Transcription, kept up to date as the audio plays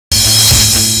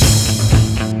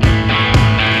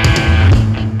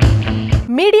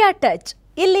Touch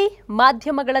ಇಲ್ಲಿ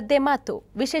ಮಾಧ್ಯಮಗಳದ್ದೇ ಮಾತು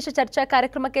ವಿಶೇಷ ಚರ್ಚಾ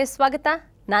ಕಾರ್ಯಕ್ರಮಕ್ಕೆ ಸ್ವಾಗತ.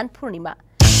 ನಾನು ಪೂರ್ಣಿಮಾ.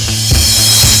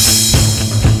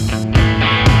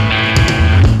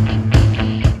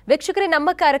 ವೀಕ್ಷಕರೇ, ನಮ್ಮ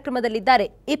ಕಾರ್ಯಕ್ರಮದಲ್ಲಿದ್ದಾರೆ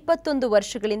 21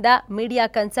 ವರ್ಷಗಳಿಂದ ಮೀಡಿಯಾ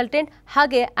ಕನ್ಸಲ್ಟೆಂಟ್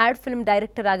ಹಾಗೆ add film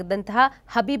director ಆಗಿದ್ದಂತಹ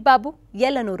Habib Babu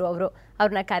ಯೆಲ್ಲನೂರು ಅವರು.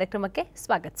 ಅವ್ರನ್ನ ಕಾರ್ಯಕ್ರಮಕ್ಕೆ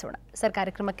ಸ್ವಾಗತಿಸೋಣ. ಸರ್,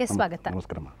 ಕಾರ್ಯಕ್ರಮಕ್ಕೆ ಸ್ವಾಗತ.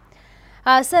 ನಮಸ್ಕಾರ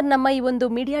ಸರ್, ನಮ್ಮ ಈ ಒಂದು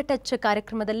ಮೀಡಿಯಾ ಟಚ್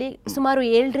ಕಾರ್ಯಕ್ರಮದಲ್ಲಿ ಸುಮಾರು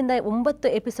 7 ರಿಂದ 9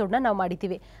 ಎಪಿಸೋಡ್ನ ನಾವು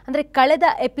ಮಾಡಿದ್ದೀವಿ. ಅಂದರೆ ಕಳೆದ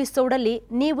ಎಪಿಸೋಡಲ್ಲಿ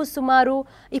ನೀವು ಸುಮಾರು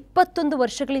 21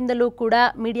 ವರ್ಷಗಳಿಂದಲೂ ಕೂಡ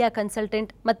ಮೀಡಿಯಾ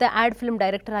ಕನ್ಸಲ್ಟೆಂಟ್ ಮತ್ತು ಆ್ಯಡ್ ಫಿಲ್ಮ್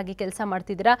ಡೈರೆಕ್ಟರ್ ಆಗಿ ಕೆಲಸ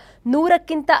ಮಾಡ್ತಿದ್ದೀರಾ.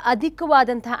 100ಕ್ಕಿಂತ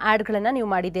ಅಧಿಕವಾದಂತಹ ಆ್ಯಡ್ಗಳನ್ನು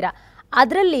ನೀವು ಮಾಡಿದ್ದೀರಾ.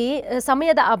 ಅದರಲ್ಲಿ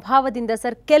ಸಮಯದ ಅಭಾವದಿಂದ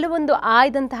ಸರ್ ಕೆಲವೊಂದು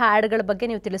ಆಯ್ದಂತಹ ಆ್ಯಡ್ಗಳ ಬಗ್ಗೆ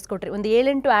ನೀವು ತಿಳಿಸ್ಕೊಟ್ರಿ. ಒಂದು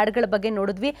 7-8 ಆ್ಯಡ್ಗಳ ಬಗ್ಗೆ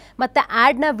ನೋಡಿದ್ವಿ ಮತ್ತು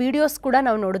ಆ್ಯಡ್ನ ವಿಡಿಯೋಸ್ ಕೂಡ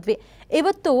ನಾವು ನೋಡಿದ್ವಿ.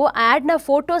 ಇವತ್ತು ಆ್ಯಡ್ನ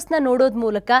ಫೋಟೋಸ್ನ ನೋಡೋದ್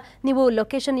ಮೂಲಕ ನೀವು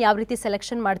ಲೊಕೇಶನ್ ಯಾವ ರೀತಿ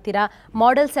ಸೆಲೆಕ್ಷನ್ ಮಾಡ್ತೀರಾ,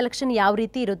 ಮಾಡೆಲ್ ಸೆಲೆಕ್ಷನ್ ಯಾವ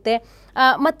ರೀತಿ ಇರುತ್ತೆ,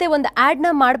 ಮತ್ತು ಒಂದು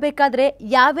ಆ್ಯಡ್ನ ಮಾಡಬೇಕಾದ್ರೆ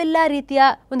ಯಾವೆಲ್ಲ ರೀತಿಯ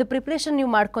ಒಂದು ಪ್ರಿಪ್ರೇಷನ್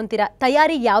ನೀವು ಮಾಡ್ಕೊತೀರಾ,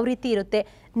 ತಯಾರಿ ಯಾವ ರೀತಿ ಇರುತ್ತೆ,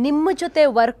 ನಿಮ್ಮ ಜೊತೆ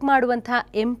ವರ್ಕ್ ಮಾಡುವಂತಹ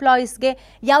ಎಂಪ್ಲಾಯೀಸ್ಗೆ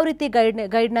ಯಾವ ರೀತಿ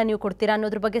ಗೈಡ್ನ ನೀವು ಕೊಡ್ತೀರಾ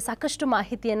ಅನ್ನೋದ್ರ ಬಗ್ಗೆ ಸಾಕಷ್ಟು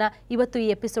ಮಾಹಿತಿಯನ್ನು ಇವತ್ತು ಈ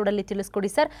ಎಪಿಸೋಡಲ್ಲಿ ತಿಳಿಸ್ಕೊಡಿ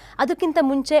ಸರ್. ಅದಕ್ಕಿಂತ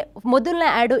ಮುಂಚೆ ಮೊದಲನೇ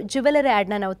ಆ್ಯಡು ಜ್ಯುವೆಲರಿ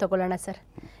ಆ್ಯಡ್ನ ನಾವು ತಗೊಳ್ಳೋಣ ಸರ್.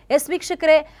 ಎಸ್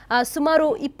ವೀಕ್ಷಕರೇ, ಸುಮಾರು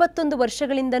 21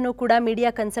 ವರ್ಷಗಳಿಂದನೂ ಕೂಡ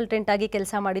ಮೀಡಿಯಾ ಕನ್ಸಲ್ಟೆಂಟ್ ಆಗಿ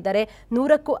ಕೆಲಸ ಮಾಡಿದ್ದಾರೆ.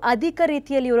 100ಕ್ಕೂ ಅಧಿಕ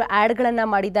ರೀತಿಯಲ್ಲಿ ಇವರು ಆ್ಯಡ್ಗಳನ್ನು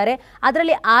ಮಾಡಿದ್ದಾರೆ.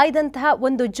 ಅದರಲ್ಲಿ ಆಯ್ದಂತಹ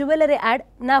ಒಂದು ಜ್ಯುವೆಲರಿ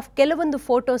ಆ್ಯಡ್ನ ಕೆಲವೊಂದು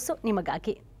ಫೋಟೋಸು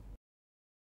ನಿಮಗಾಗಿ.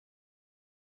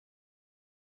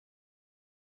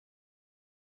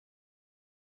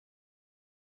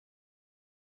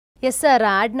 ಎಸ್ ಸರ್,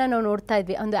 ಆ್ಯಡ್ನ ನಾವು ನೋಡ್ತಾ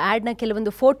ಇದ್ವಿ. ಒಂದು ಆ್ಯಡ್ನ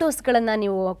ಕೆಲವೊಂದು ಫೋಟೋಸ್ಗಳನ್ನು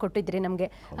ನೀವು ಕೊಟ್ಟಿದ್ರಿ ನಮಗೆ.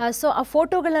 ಸೊ ಆ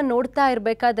ಫೋಟೋಗಳನ್ನ ನೋಡ್ತಾ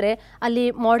ಇರಬೇಕಾದ್ರೆ ಅಲ್ಲಿ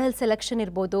ಮಾಡೆಲ್ ಸೆಲೆಕ್ಷನ್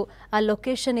ಇರ್ಬೋದು, ಆ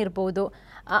ಲೊಕೇಶನ್ ಇರ್ಬೋದು,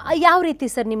 ಯಾವ ರೀತಿ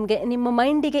ಸರ್ ನಿಮಗೆ ನಿಮ್ಮ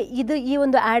ಮೈಂಡಿಗೆ ಈ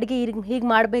ಒಂದು ಆ್ಯಡ್ಗೆ ಹೀಗೆ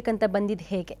ಮಾಡಬೇಕಂತ ಬಂದಿದ್ದು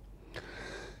ಹೇಗೆ?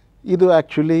 ಇದು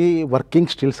ಆ್ಯಕ್ಚುಲಿ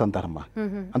ವರ್ಕಿಂಗ್ ಸ್ಟಿಲ್ಸ್ ಅಂತಾರಮ್ಮ.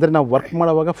 ಅಂದರೆ ನಾವು ವರ್ಕ್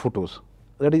ಮಾಡುವಾಗ photos,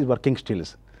 that is working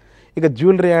stills. ಈಗ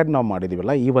ಜ್ಯುವೆಲ್ರಿ ಆ್ಯಡ್ ನಾವು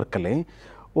ಮಾಡಿದ್ದೀವಲ್ಲ, ಈ ವರ್ಕಲ್ಲಿ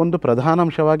ಒಂದು ಪ್ರಧಾನ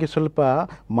ಅಂಶವಾಗಿ ಸ್ವಲ್ಪ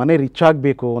ಮನೆ ರಿಚ್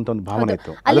ಆಗಬೇಕು ಅಂತ ಒಂದು ಭಾವನೆ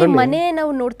ಇತ್ತು. ಅಲ್ಲಿ ಮನೆ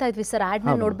ನಾವು ನೋಡ್ತಾ ಇದ್ವಿ ಸರ್,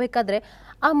 ಆ್ಯಡ್ನ ನೋಡಬೇಕಾದ್ರೆ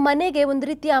ಆ ಮನೆಗೆ ಒಂದು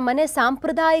ರೀತಿ ಆ ಮನೆ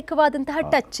ಸಾಂಪ್ರದಾಯಿಕವಾದಂತಹ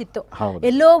ಟಚ್ ಇತ್ತು.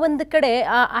 ಎಲ್ಲೋ ಒಂದು ಕಡೆ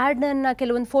ಆ ಆ್ಯಡ್ನ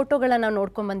ಕೆಲವೊಂದು ಫೋಟೋಗಳನ್ನ ನಾವು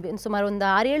ನೋಡ್ಕೊಂಡ್ ಬಂದ್ವಿ. ಸುಮಾರು ಒಂದು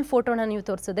 6-7 ಫೋಟೋನ ನೀವು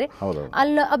ತೋರಿಸಿದ್ರಿ.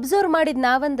 ಅಲ್ಲಿ ಅಬ್ಸರ್ವ್ ಮಾಡಿದ್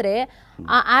ನಾವಂದ್ರೆ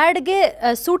ಆ ಆ್ಯಡ್ಗೆ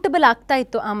ಸೂಟಬಲ್ ಆಗ್ತಾ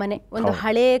ಇತ್ತು ಆ ಮನೆ. ಒಂದು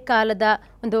ಹಳೆ ಕಾಲದ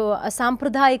ಒಂದು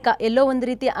ಸಾಂಪ್ರದಾಯಿಕ, ಎಲ್ಲೋ ಒಂದು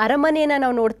ರೀತಿ ಅರಮನೆಯನ್ನ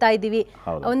ನಾವು ನೋಡ್ತಾ ಇದ್ದೀವಿ.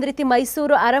 ಒಂದು ರೀತಿ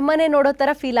ಮೈಸೂರು ಅರಮನೆ ನೋಡೋ ತರ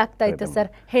ಫೀಲ್ ಆಗ್ತಾ ಇತ್ತು ಸರ್.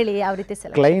 ಹೇಳಿ, ಯಾವ ರೀತಿ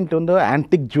ಸರ್? ಕ್ಲೈಂಟ್ ಒಂದು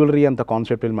ಆಂಟಿಕ್ ಜ್ಯುವೆಲರಿ ಅಂತ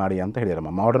ಕಾನ್ಸೆಪ್ಟ್ ಇಲ್ಲಿ ಮಾಡಿ ಅಂತ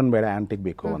ಹೇಳಿರಮ್ಮ. ಮಾಡರ್ನ್ ಬೇಡ, ಆಂಟಿಕ್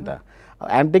ಬೇಕು ಅಂತ.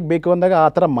 ಆ್ಯಂಟಿಕ್ ಬೇಕು ಅಂದಾಗ ಆ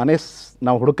ಥರ ಮನೆ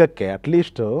ನಾವು ಹುಡುಕಕ್ಕೆ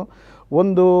ಅಟ್ಲೀಸ್ಟ್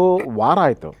 1 ವಾರ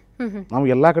ಆಯಿತು. ನಾವು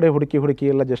ಎಲ್ಲ ಕಡೆ ಹುಡುಕಿ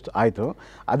ಎಲ್ಲ ಜಸ್ಟ್ ಆಯಿತು.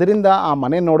 ಅದರಿಂದ ಆ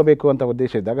ಮನೆ ನೋಡಬೇಕು ಅಂತ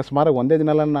ಉದ್ದೇಶ ಇದ್ದಾಗ ಸುಮಾರು ಒಂದೇ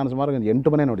ದಿನದಲ್ಲಿ ನಾನು ಸುಮಾರು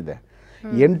 8 ಮನೆ ನೋಡಿದ್ದೆ.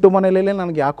 8 ಮನೆಯಲ್ಲೇ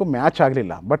ನನಗೆ ಯಾಕೋ ಮ್ಯಾಚ್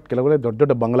ಆಗಲಿಲ್ಲ. ಬಟ್ ಕೆಲವೊಂದು ದೊಡ್ಡ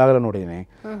ದೊಡ್ಡ ಬಂಗ್ಲಾಗಳು ನೋಡಿದ್ದೀನಿ,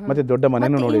 ಮತ್ತೆ ದೊಡ್ಡ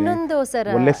ಮನೆನೂ ನೋಡಿದ್ದೀನಿ.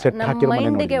 ಒಳ್ಳೆ ಸೆಟ್ ಹಾಕಿರೋ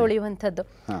ಮನೆಗೆ ಉಳಿಯುವಂಥದ್ದು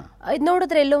ಇದು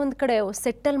ನೋಡಿದ್ರೆ ಎಲ್ಲೋ ಒಂದು ಕಡೆ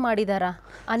ಸೆಟ್ಟಲ್ ಮಾಡಿದಾರ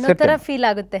ಅನ್ನೋ ತರ ಫೀಲ್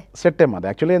ಆಗುತ್ತೆ. ಸೆಟ್ಟೇ ಮಾದು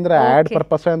ಆ್ಯಕ್ಚುಲಿ ಅಂದರೆ ಆ್ಯಡ್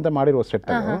ಪರ್ಪಸ್ ಅಂತ ಮಾಡಿರೋ ಸೆಟ್.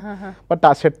 ಬಟ್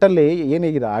ಆ ಸೆಟ್ಟಲ್ಲಿ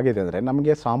ಏನಿದೆ ಆಗಿದೆ ಅಂದರೆ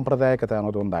ನಮಗೆ ಸಾಂಪ್ರದಾಯಿಕತೆ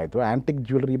ಅನ್ನೋದು ಒಂದಾಯಿತು. ಆ್ಯಂಟಿಕ್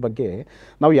ಜ್ಯುವೆಲರಿ ಬಗ್ಗೆ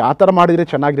ನಾವು ಯಾವ ಥರ ಮಾಡಿದರೆ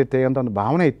ಚೆನ್ನಾಗಿರುತ್ತೆ ಅಂತ ಒಂದು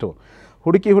ಭಾವನೆ ಇತ್ತು.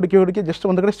 ಹುಡುಕಿ ಜಸ್ಟ್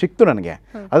ಒಂದು ಕಡೆ ಸಿಕ್ತು ನನಗೆ.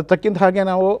 ಅದು ತಕ್ಕಿಂತ ಹಾಗೆ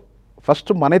ನಾವು ಫಸ್ಟ್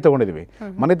ಮನೆ ತೊಗೊಂಡಿದ್ವಿ.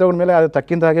 ಮನೆ ತೊಗೊಂಡ್ಮೇಲೆ ಅದು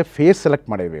ತಕ್ಕಿಂತ ಹಾಗೆ ಫೇಸ್ ಸೆಲೆಕ್ಟ್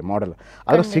ಮಾಡಿದ್ವಿ ಮಾಡೆಲ್.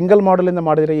 ಆದರೆ ಸಿಂಗಲ್ ಮಾಡೆಲಿಂದ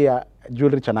ಮಾಡಿದರೆ ಈ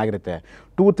ಜ್ಯುವೆಲರಿ ಚೆನ್ನಾಗಿರುತ್ತೆ.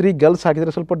 2-3 ಗರ್ಲ್ಸ್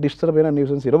ಹಾಕಿದರೆ ಸ್ವಲ್ಪ ಡಿಸ್ಟರ್ಬ್ ಏನೋ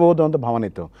ನ್ಯೂಸೆನ್ಸ್ ಇರಬಹುದು ಅಂತ ಭಾವನೆ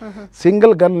ಇತ್ತು.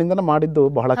 ಸಿಂಗಲ್ ಗರ್ಲ್ನಿಂದ ಮಾಡಿದ್ದು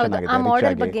ಬಹಳ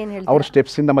ಚೆನ್ನಾಗಿದೆ. ಅವ್ರ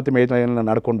ಸ್ಟೆಪ್ಸಿಂದ ಮತ್ತೆ ಮೇಲೆ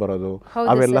ನಡ್ಕೊಂಡು ಬರೋದು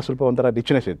ಅವೆಲ್ಲ ಸ್ವಲ್ಪ ಒಂಥರ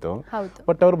ರಿಚ್ನೆಸ್ ಇತ್ತು.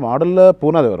 ಬಟ್ ಅವ್ರ ಮಾಡೆಲ್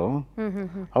ಪೂನಾದವರು,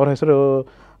 ಅವ್ರ ಹೆಸರು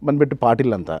ಬಂದ್ಬಿಟ್ಟು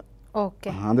ಪಾಟೀಲ್ ಅಂತ,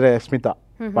 ಅಂದರೆ ಸ್ಮಿತಾ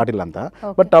ಪಾಟೀಲ್ ಅಂತ.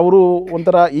 ಬಟ್ ಅವರು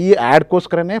ಒಂಥರ ಈ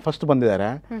ಆ್ಯಡ್ಗೋಸ್ಕರನೇ ಫಸ್ಟ್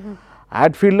ಬಂದಿದ್ದಾರೆ.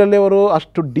 ಆ್ಯಡ್ ಫೀಲ್ಡಲ್ಲಿ ಅವರು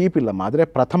ಅಷ್ಟು ಡೀಪ್ ಇಲ್ಲಮ್ಮ. ಆದರೆ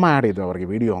ಪ್ರಥಮ ಆ್ಯಡ್ ಇದು ಅವರಿಗೆ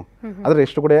ವಿಡಿಯೋ. ಆದರೆ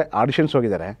ಎಷ್ಟು ಕಡೆ ಆಡಿಷನ್ಸ್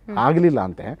ಹೋಗಿದ್ದಾರೆ, ಆಗಲಿಲ್ಲ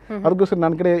ಅಂತೆ. ಅದಕ್ಕೋಸ್ಕರ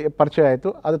ನನ್ನ ಕಡೆ ಪರಿಚಯ ಆಯಿತು.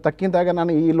 ಅದು ತಕ್ಕಿಂತಾಗ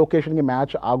ನಾನು ಈ ಲೊಕೇಶನ್ಗೆ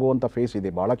ಮ್ಯಾಚ್ ಆಗುವಂಥ ಫೇಸ್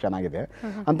ಇದೆ, ಭಾಳ ಚೆನ್ನಾಗಿದೆ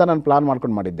ಅಂತ ನಾನು ಪ್ಲಾನ್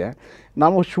ಮಾಡ್ಕೊಂಡು ಮಾಡಿದ್ದೆ.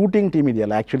 ನಾವು ಶೂಟಿಂಗ್ ಟೀಮ್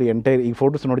ಇದೆಯಲ್ಲ, ಆ್ಯಕ್ಚುಲಿ ಎಂಟೈರ್ ಈ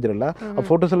ಫೋಟೋಸ್ ನೋಡಿದಿರಲ್ಲ, ಆ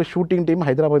ಫೋಟೋಸಲ್ಲಿ ಶೂಟಿಂಗ್ ಟೀಮ್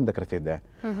ಹೈದರಾಬಾದಿಂದ ಕರೆಸಿದ್ದೆ.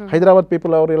 ಹೈದರಾಬಾದ್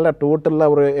ಪೀಪಲ್ ಅವರೆಲ್ಲ ಟೋಟಲ್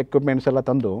ಅವರ ಎಕ್ವಿಪ್ಮೆಂಟ್ಸ್ ಎಲ್ಲ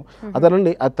ತಂದು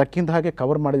ಅದರಲ್ಲಿ ಅದು ತಕ್ಕಿಂತ ಹಾಗೆ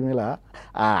ಕವರ್ ಮಾಡಿದ ಮೇಲೆ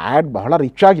ಆ ಆ್ಯಡ್ ಬಹಳ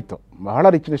ರಿಚ್ ಆಗಿತ್ತು, ಬಹಳ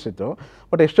ರಿಚ್ನೆಸ್ ಇತ್ತು.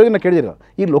 ಬಟ್ ಎಷ್ಟೋ ಜನ ಕೇಳಿದ್ರು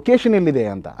ಈ ಲೊಕೇಶನ್ ಎಲ್ಲಿದೆ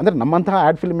ಅಂತ. ಅಂದರೆ ನಮ್ಮಂತಹ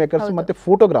ಆ್ಯಡ್ ಫಿಲ್ಮ್ ಮೇಕರ್ಸ್ ಮತ್ತು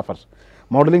ಫೋಟೋಗ್ರಾಫರ್ಸ್,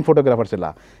 ಮಾಡೆಲಿಂಗ್ ಫೋಟೋಗ್ರಾಫರ್ಸ್ ಇಲ್ಲ,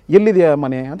 ಎಲ್ಲಿದೆಯಾ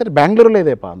ಮನೆ ಅಂದರೆ ಬ್ಯಾಂಗ್ಳೂರಲ್ಲೇ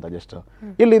ಇದೆಯಪ್ಪ ಅಂತ ಜಸ್ಟ್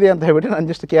ಎಲ್ಲಿದೆ ಅಂತ ಹೇಳ್ಬಿಟ್ಟು ನಾನು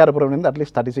ಜಸ್ಟ್ KR-ಪುರಮಿಂದ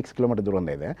ಅಟ್ಲೀಸ್ಟ್ 36 ಕಿಲೋಮೀಟರ್ ದೂರ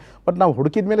ಇದೆ. ಬಟ್ ನಾವು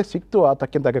ಹುಡುಕಿದ ಮೇಲೆ ಸಿಕ್ತು ಆ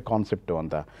ತಕ್ಕಿಂತಾಗೆ ಕಾನ್ಸೆಪ್ಟು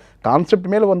ಅಂತ. ಕಾನ್ಸೆಪ್ಟ್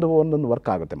ಮೇಲೆ ಒಂದೊಂದು ವರ್ಕ್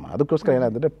ಆಗುತ್ತೆ. ಅದಕ್ಕೋಸ್ಕರ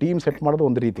ಏನಾದರೆ ಟೀಮ್ ಸೆಟ್ ಮಾಡೋದು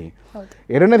ಒಂದು ರೀತಿ.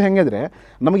 ಎರಡನೇದು ಹೆಂಗಿದ್ರೆ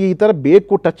ನಮಗೆ ಈ ಥರ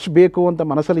ಬೇಕು, ಟಚ್ ಬೇಕು ಅಂತ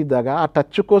ಮನಸ್ಸಲ್ಲಿ ಇದ್ದಾಗ ಆ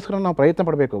ಟಚ್ಗೋಸ್ಕರ ನಾವು ಪ್ರಯತ್ನ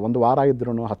ಪಡಬೇಕು. 1 ವಾರ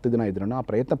ಇದ್ರೂ 10 ದಿನ ಇದ್ರೂ ಆ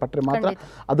ಪ್ರಯತ್ನ ಪಟ್ಟರೆ ಮಾತ್ರ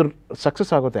ಅದು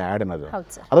ಸಕ್ಸಸ್ ಆಗುತ್ತೆ ಆ್ಯಡ್ ಅನ್ನೋದು.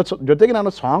 ಅದ್ರ ಜೊತೆಗೆ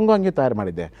ನಾನು ಸಾಂಗು ಹಂಗೆ ತಯಾರು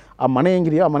ಮಾಡಿದ್ದೆ. ಆ ಮನೆ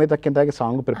ಹೆಂಗಿದೆಯೋ ಆ ಮನೆ ತಕ್ಕಿಂತಾಗಿ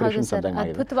ಸಾಂಗ್ ಪ್ರಿಪ್ರೇಷನ್ಸ್ ಅಂತ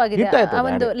ಚೆನ್ನಾಗಿದೆ, ಅದ್ಭುತವಾಗಿದೆ. ಹಿಟ್ ಆಯ್ತು ಆ ಅದು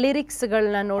ಒಂದು ad. ಲಿರಿಕ್ಸ್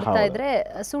ಗಳನ್ನ ನೋಡ್ತಾ ಇದ್ರೆ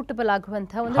ಸೂಟಬಲ್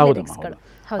ಆಗುವಂತಹ ಒಂದು ಹೌದು, ಲಿರಿಕ್ಸ್ ಗಳು.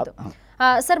 ಹೌದು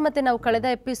ಸರ್, ಮತ್ತೆ ನಾವು ಕಳೆದ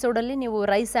ಎಪಿಸೋಡ್ ಅಲ್ಲಿ ನೀವು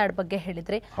ರೈಸ್ ಆಡ್ ಬಗ್ಗೆ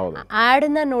ಹೇಳಿದ್ರಿ. ಆಡ್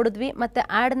ನ ನೋಡಿದ್ವಿ, ಮತ್ತೆ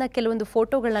ಆಡ್ ನ ಕೆಲವೊಂದು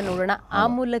ಫೋಟೋಗಳನ್ನ ನೋಡೋಣ. ಆ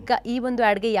ಮೂಲಕ ಈ ಒಂದು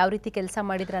ಆಡ್ ಗೆ ಯಾವ ರೀತಿ ಕೆಲಸ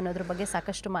ಮಾಡಿದ್ರೆ ಅನ್ನೋದ್ರ ಬಗ್ಗೆ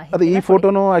ಸಾಕಷ್ಟು ಮಾಹಿತಿ. ಅದು ಈ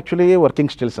ಫೋಟೋನು ಆಕ್ಚುಲಿ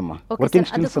ವರ್ಕಿಂಗ್ ಸ್ಟಿಲ್ಸ್ ಅಮ್ಮ. ವರ್ಕಿಂಗ್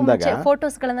ಸ್ಟಿಲ್ಸ್ ಅಂದಾಗ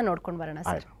ಫೋಟೋಸ್ ಗಳನ್ನ ನೋಡ್ಕೊಂಡು ಬರೋಣ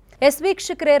ಸರ್. ಎಸ್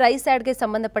ವೀಕ್ಷಕರೇ, ರೈಸ್ ಆಡ್ ಗೆ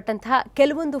ಸಂಬಂಧಪಟ್ಟಂತಹ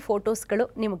ಕೆಲವೊಂದು ಫೋಟೋಸ್ಗಳು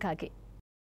ನಿಮಗಾಗಿ.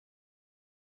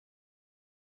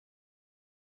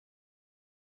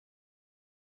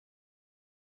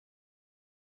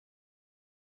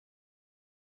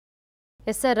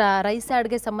 ಎಸ್ ಸರ್, ರೈಸ್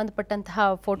ಆಡ್ಗೆ ಸಂಬಂಧಪಟ್ಟಂತಹ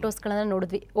ಫೋಟೋಸ್ಗಳನ್ನ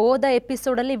ನೋಡಿದ್ವಿ. ಹೋದ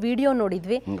ಎಪಿಸೋಡಲ್ಲಿ ವಿಡಿಯೋ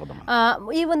ನೋಡಿದ್ವಿ.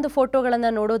 ಈ ಒಂದು ಫೋಟೋಗಳನ್ನ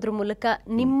ನೋಡೋದ್ರ ಮೂಲಕ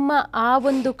ನಿಮ್ಮ ಆ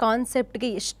ಒಂದು ಕಾನ್ಸೆಪ್ಟ್ಗೆ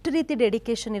ಎಷ್ಟು ರೀತಿ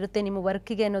ಡೆಡಿಕೇಶನ್ ಇರುತ್ತೆ ನಿಮ್ಮ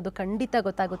ವರ್ಕಿಗೆ ಅನ್ನೋದು ಖಂಡಿತ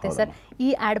ಗೊತ್ತಾಗುತ್ತೆ ಸರ್. ಈ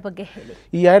ಆಡ್ ಬಗ್ಗೆ ಹೇಳಿ.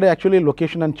 ಈ ಆಡ್ ಆಕ್ಚುಲಿ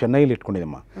ಲೊಕೇಶನ್ ನಾನು ಚೆನ್ನೈಲಿ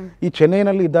ಇಟ್ಕೊಂಡಿದ್ದಮ್ಮ. ಈ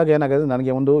ಚೆನ್ನೈನಲ್ಲಿ ಇದ್ದಾಗ ಏನಾಗಿದೆ,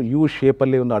 ನನಗೆ ಒಂದು ಯು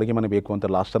ಶೇಪಲ್ಲಿ ಒಂದು ಅಡುಗೆ ಮನೆ ಬೇಕು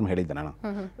ಅಂತ ಲಾಸ್ಟ್ ಟೈಮ್ ಹೇಳಿದ್ದೆ ನಾನು.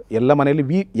 ಎಲ್ಲ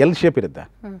ಮನೆಯಲ್ಲಿ ಎಲ್ ಶೇಪ್ ಇರುತ್ತೆ.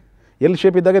 ಎಲ್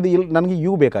ಶೇಪ್ ಇದ್ದಾಗ ಅದು ನನಗೆ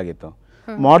ಯು ಬೇಕಾಗಿತ್ತು.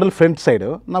 ಮಾಡೆಲ್ ಫ್ರಂಟ್ ಸೈಡ್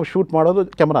ನಾವು ಶೂಟ್ ಮಾಡೋದು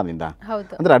ಕ್ಯಾಮರಾದಿಂದ,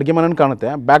 ಅಂದ್ರೆ ಅಡಿಗೆ ಮನೆ ಕಾಣುತ್ತೆ.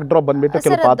 ಬ್ಯಾಕ್ ಡ್ರಾಪ್ ಬಂದ್ಬಿಟ್ಟು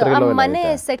ಕೆಲವು ಪಾತ್ರೆಗಳು ಮನೆ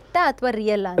ಸೆಟ್ ಅಥವಾ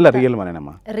ರಿಯಲ್ ಅಲ್ಲ, ರಿಯಲ್ ಮನೆ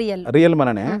ನಮ್ಮ ರಿಯಲ್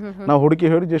ಮನೆನೇ. ನಾವು ಹುಡುಕಿ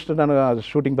ಹೇಳಿ ಜಸ್ಟ್ ನಾನು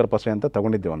ಶೂಟಿಂಗ್ ಪರ್ಪಸ್ ಅಂತ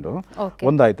ತಗೊಂಡಿದ್ದೆ.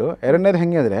 ಒಂದಾಯ್ತು. ಎರಡನೇದು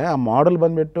ಹೆಂಗೆ ಅಂದ್ರೆ, ಆ ಮಾಡೆಲ್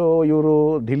ಬಂದ್ಬಿಟ್ಟು ಇವರು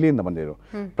ఢಿಲ್ಲಿಯಿಂದ ಬಂದಿದ್ರು,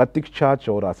 ಪ್ರತೀಕ್ಷಾ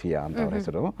ಚೌರಾಸಿಯಾ ಅಂತ ಅವ್ರ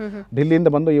ಹೆಸರು.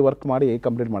 ఢಿಲ್ಲಿಯಿಂದ ಬಂದು ಈ ವರ್ಕ್ ಮಾಡಿ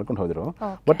ಕಂಪ್ಲೀಟ್ ಮಾಡ್ಕೊಂಡು ಹೋದ್ರು.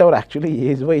 ಬಟ್ ಅವ್ರು ಆಕ್ಚುಲಿ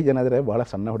ಏಜ್ ವೈಸ್ ಏನಾದ್ರೆ ಬಹಳ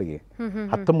ಸಣ್ಣ ಹುಡುಗಿ,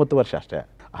 19 ವರ್ಷ ಅಷ್ಟೇ.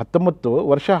 19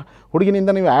 ವರ್ಷ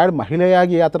ಹುಡುಗಿನಿಂದ ನೀವು ಆ್ಯಡ್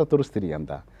ಮಹಿಳೆಯಾಗಿ ಯಾವ ಥರ ತೋರಿಸ್ತೀರಿ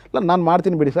ಅಂತ. ಇಲ್ಲ, ನಾನು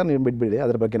ಮಾಡ್ತೀನಿ ಬಿಡಿ ಸರ್, ನೀವು ಬಿಟ್ಬಿಡಿ,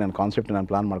 ಅದ್ರ ಬಗ್ಗೆ ನಾನು ಕಾನ್ಸೆಪ್ಟ್ ನಾನು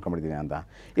ಪ್ಲಾನ್ ಮಾಡ್ಕೊಂಡಿದ್ದೀನಿ ಅಂತ.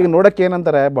 ಈಗ ನೋಡೋಕ್ಕೆ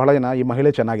ಏನಂತಾರೆ ಬಹಳ ಜನ, ಈ ಮಹಿಳೆ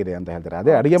ಚೆನ್ನಾಗಿದೆ ಅಂತ ಹೇಳ್ತಾರೆ.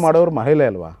 ಅದೇ ಅಡುಗೆ ಮಾಡೋರು ಮಹಿಳೆ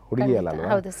ಅಲ್ವಾ, ಹುಡುಗಿ ಅಲ್ಲ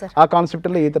ಅಲ್ವಾ. ಆ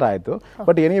ಕಾನ್ಸೆಪ್ಟಲ್ಲಿ ಈ ಥರ ಆಯಿತು.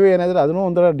 ಬಟ್ ಎನಿವೇ ಏನಾದರೆ ಅದನ್ನು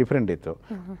ಒಂಥರ ಡಿಫ್ರೆಂಟ್ ಇತ್ತು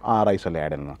ಆ ರೈಸಲ್ಲಿ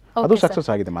ಆ್ಯಡನ್ನು. ಅದು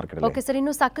ಸಕ್ಸಸ್ ಆಗಿದೆ ಮಾರ್ಕೆಟಲ್ಲಿ. ಓಕೆ ಸರ್,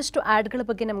 ಇನ್ನು ಸಾಕಷ್ಟು ಆ್ಯಡ್ಗಳ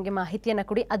ಬಗ್ಗೆ ನಮಗೆ ಮಾಹಿತಿಯನ್ನು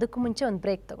ಕೊಡಿ. ಅದಕ್ಕೂ ಮುಂಚೆ ಒಂದು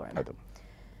ಬ್ರೇಕ್ ತಗೊಳ್ಳೋಣ.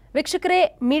 ವೀಕ್ಷಕರೇ,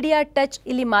 ಮೀಡಿಯಾ ಟಚ್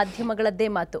ಇಲ್ಲಿ ಮಾಧ್ಯಮಗಳದ್ದೇ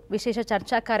ಮಾತು ವಿಶೇಷ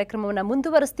ಚರ್ಚಾ ಕಾರ್ಯಕ್ರಮವನ್ನು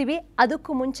ಮುಂದುವರಿಸ್ತೀವಿ.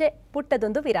 ಅದಕ್ಕೂ ಮುಂಚೆ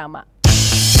ಪುಟ್ಟದೊಂದು ವಿರಾಮ.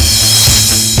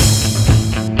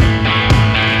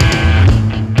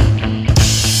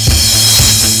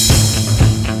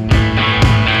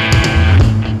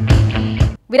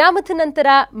 ವಿರಾಮದ ನಂತರ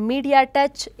ಮೀಡಿಯಾ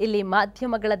ಟಚ್ ಇಲ್ಲಿ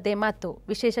ಮಾಧ್ಯಮಗಳದ್ದೇ ಮಾತು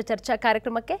ವಿಶೇಷ ಚರ್ಚಾ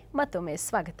ಕಾರ್ಯಕ್ರಮಕ್ಕೆ ಮತ್ತೊಮ್ಮೆ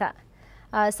ಸ್ವಾಗತ.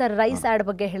 ಸರ್, ರೈಸ್ ಆಡ್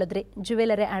ಬಗ್ಗೆ ಹೇಳಿದ್ರಿ,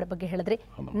 ಜ್ಯುವೆಲರಿ ಆಡ್ ಬಗ್ಗೆ ಹೇಳಿದ್ರಿ,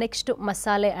 ನೆಕ್ಸ್ಟ್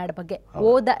ಮಸಾಲೆ ಆಡ್ ಬಗ್ಗೆ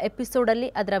ಹೋದ ಎಪಿಸೋಡಲ್ಲಿ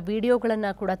ಅದರ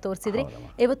ವಿಡಿಯೋಗಳನ್ನ ಕೂಡ ತೋರಿಸಿದ್ರಿ.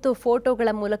 ಇವತ್ತು ಫೋಟೋಗಳ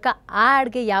ಮೂಲಕ ಆ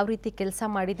ಆಡ್ಗೆ ಯಾವ ರೀತಿ ಕೆಲಸ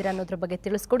ಮಾಡಿದ್ರಿ ಅನ್ನೋದ್ರ ಬಗ್ಗೆ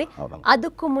ತಿಳಿಸ್ಕೊಡಿ.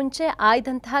 ಅದಕ್ಕೂ ಮುಂಚೆ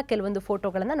ಆಯ್ದಂತಹ ಕೆಲವೊಂದು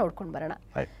ಫೋಟೋಗಳನ್ನ ನೋಡ್ಕೊಂಡು ಬರೋಣ.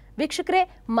 ವೀಕ್ಷಕರೇ,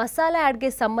 ಮಸಾಲೆ ಆಡ್ಗೆ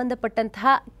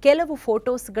ಸಂಬಂಧಪಟ್ಟಂತಹ ಕೆಲವು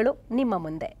ಫೋಟೋಸ್ಗಳು ನಿಮ್ಮ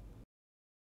ಮುಂದೆ.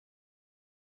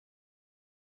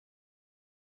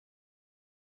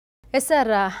 ಎಸ್ ಸರ್,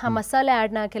 ಆ ಮಸಾಲೆ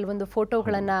ಆಡ್ನ ಕೆಲವೊಂದು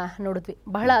ಫೋಟೋಗಳನ್ನು ನೋಡಿದ್ವಿ.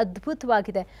 ಬಹಳ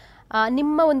ಅದ್ಭುತವಾಗಿದೆ.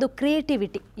 ನಿಮ್ಮ ಒಂದು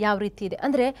ಕ್ರಿಯೇಟಿವಿಟಿ ಯಾವ ರೀತಿ ಇದೆ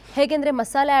ಅಂದರೆ, ಹೇಗೆಂದರೆ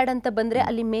ಮಸಾಲೆ ಆ್ಯಡ್ ಅಂತ ಬಂದರೆ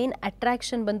ಅಲ್ಲಿ ಮೇನ್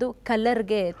ಅಟ್ರಾಕ್ಷನ್ ಬಂದು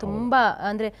ಕಲರ್ಗೆ ತುಂಬ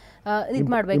ಅಂದರೆ ಇದು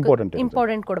ಮಾಡಬೇಕು,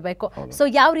 ಇಂಪಾರ್ಟೆಂಟ್ ಕೊಡಬೇಕು. ಸೊ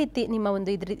ಯಾವ ರೀತಿ ನಿಮ್ಮ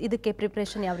ಒಂದು ಇದಕ್ಕೆ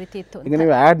ಪ್ರಿಪ್ರೇಷನ್ ಯಾವ ರೀತಿ ಇತ್ತು? ಈಗ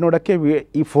ನೀವು ಆ್ಯಡ್ ನೋಡೋಕ್ಕೆ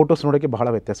ಈ ಫೋಟೋಸ್ ನೋಡೋಕ್ಕೆ ಬಹಳ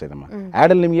ವ್ಯತ್ಯಾಸ ಇದೆ.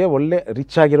 ಆ್ಯಡಲ್ಲಿ ನಿಮಗೆ ಒಳ್ಳೆ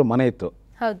ರಿಚ್ ಆಗಿರೋ ಮನೆ ಇತ್ತು,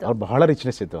 ಅವ್ರು ಬಹಳ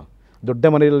ರಿಚ್ನೆಸ್ ಇತ್ತು, ದೊಡ್ಡ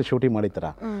ಮನೆಯಲ್ಲಿ ಶೂಟಿಂಗ್ ಮಾಡಿರ್ತಾರ.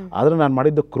 ಆದ್ರೆ ನಾನು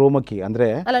ಮಾಡಿದ್ದು ಕ್ರೋಮಕಿ, ಅಂದ್ರೆ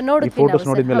ಈ ಫೋಟೋಸ್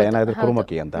ನೋಡಿದ್ಮೇಲೆ ಏನಾದ್ರು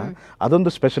ಕ್ರೋಮಕಿ ಅಂತ, ಅದೊಂದು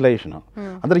ಸ್ಪೆಷಲೈಸೇಷನ್.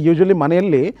 ಅಂದ್ರೆ ಯೂಶಲಿ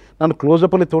ಮನೆಯಲ್ಲಿ ನಾನು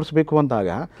ಕ್ಲೋಸಪ್ ಅಲ್ಲಿ ತೋರಿಸ್ಬೇಕು ಅಂದಾಗ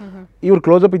ಇವ್ರು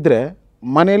ಕ್ಲೋಸಪ್ ಇದ್ರೆ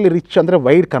ಮನೆಯಲ್ಲಿ ರಿಚ್ ಅಂದ್ರೆ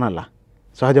ವೈಡ್ ಕಾಣಲ್ಲ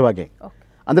ಸಹಜವಾಗಿ.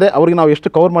 ಅಂದರೆ ಅವ್ರಿಗೆ ನಾವು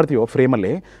ಎಷ್ಟು ಕವರ್ ಮಾಡ್ತೀವೋ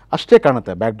ಫ್ರೇಮಲ್ಲಿ ಅಷ್ಟೇ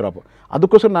ಕಾಣುತ್ತೆ ಬ್ಯಾಕ್ ಡ್ರಾಪ್.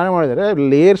 ಅದಕ್ಕೋಸ್ಕರ ನಾನೇ ಮಾಡಿದರೆ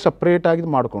ಲೇಯರ್ ಸಪ್ರೇಟ್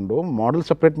ಆಗಿ ಮಾಡಿಕೊಂಡು ಮಾಡೆಲ್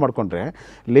ಸಪ್ರೇಟ್ ಮಾಡಿಕೊಂಡ್ರೆ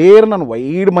ಲೇಯರ್ ನಾನು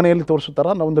ವೈಡ್ ಮನೆಯಲ್ಲಿ ತೋರಿಸೋ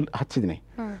ಥರ ನಾವೊಂದು ಹಚ್ಚಿದ್ದೀನಿ.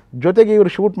 ಜೊತೆಗೆ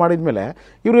ಇವರು ಶೂಟ್ ಮಾಡಿದ್ಮೇಲೆ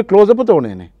ಇವ್ರಿಗೆ ಕ್ಲೋಸಪ್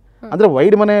ತೊಗೊಂಡಿದ್ದೀನಿ. ಅಂದ್ರೆ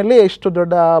ವೈಡ್ ಮನೆಯಲ್ಲಿ ಎಷ್ಟು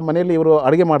ದೊಡ್ಡ ಮನೆಯಲ್ಲಿ ಇವರು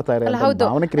ಅಡುಗೆ ಮಾಡ್ತಾ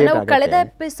ಇದ್ದಾರೆ. ಕಳೆದ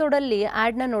ಎಪಿಸೋಡ್ ಅಲ್ಲಿ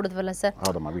ಆಡ್ ನ ನೋಡಿದ್ವಲ್ಲ ಸರ್,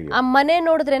 ಆ ಮನೆ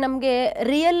ನೋಡಿದ್ರೆ ನಮ್ಗೆ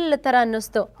ರಿಯಲ್ ತರ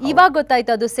ಅನ್ನಿಸ್ತು. ಇವಾಗ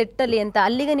ಗೊತ್ತಾಯ್ತು ಅದು ಸೆಟ್ ಅಲ್ಲಿ ಅಂತ.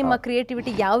 ಅಲ್ಲಿಗೆ ನಿಮ್ಮ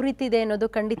ಕ್ರಿಯೇಟಿವಿಟಿ ಯಾವ ರೀತಿ ಇದೆ ಅನ್ನೋದು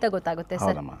ಖಂಡಿತ ಗೊತ್ತಾಗುತ್ತೆ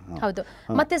ಸರ್. ಹೌದು.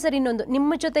 ಮತ್ತೆ ಸರ್, ಇನ್ನೊಂದು,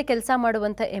 ನಿಮ್ಮ ಜೊತೆ ಕೆಲಸ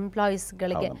ಮಾಡುವಂತ ಎಂಪ್ಲಾಯೀಸ್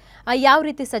ಗಳಿಗೆ ಯಾವ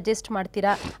ರೀತಿ ಸಜೆಸ್ಟ್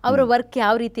ಮಾಡ್ತೀರಾ? ಅವರ ವರ್ಕ್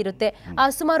ಯಾವ ರೀತಿ ಇರುತ್ತೆ?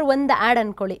 ಸುಮಾರು ಒಂದು ಆಡ್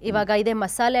ಅನ್ಕೊಳ್ಳಿ, ಇವಾಗ ಇದೇ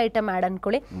ಮಸಾಲೆ ಐಟಮ್ ಆಡ್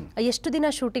ಅನ್ಕೊಳ್ಳಿ, ಎಷ್ಟು ದಿನ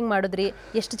ಶೂಟಿಂಗ್ ಮಾಡಿದ್ರಿ,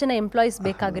 ಎಷ್ಟು ಜನ ಎಂಪ್ಲಾಯೀಸ್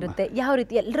ಬೇಕಾಗಿರುತ್ತೆ, ಯಾವ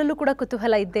ರೀತಿ, ಎಲ್ಲರಲ್ಲೂ ಕೂಡ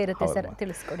ಕುತೂಹಲ ಇದ್ದೇ ಇರುತ್ತೆ ಸರ್,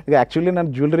 ತಿಳಿಸ್ಕೊಡಿ. ಈಗ ಆಕ್ಚುಲಿ ನಾನು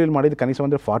ಜ್ಯುವೆಲರಿಯಲ್ಲಿ ಮಾಡಿದ ಕನಿಷ್ಠ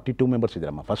ಅಂದ್ರೆ 42 ಮೆಂಬರ್ಸ್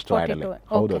ಇದ್ರಮ್ಮ ಫಸ್ಟ್ ಆ್ಯಡಲ್ಲಿ.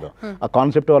 ಹೌದು, ಆ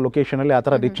ಕಾನ್ಸೆಪ್ಟ್ ಆ ಲೊಕೇಶನಲ್ಲಿ ಆ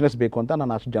ಥರ ರಿಚ್ನೆಸ್ ಬೇಕು ಅಂತ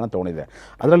ನಾನು ಅಷ್ಟು ಜನ ತೊಗೊಂಡಿದ್ದೆ.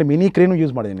 ಅದರಲ್ಲಿ ಮಿನಿ ಕ್ರೇನು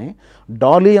ಯೂಸ್ ಮಾಡಿದ್ದೀನಿ.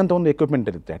 ಡಾಲಿ ಅಂತ ಒಂದು ಎಕ್ವಿಪ್ಮೆಂಟ್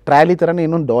ಇರುತ್ತೆ, ಟ್ರಾಲಿ ಥರನೇ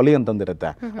ಇನ್ನೊಂದು ಡಾಲಿ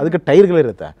ಅಂತಂದಿರುತ್ತೆ, ಅದಕ್ಕೆ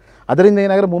ಟೈರ್ಗಳಿರುತ್ತೆ. ಅದರಿಂದ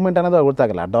ಏನಾದರೂ ಮೂವ್ಮೆಂಟ್ ಅನ್ನೋದು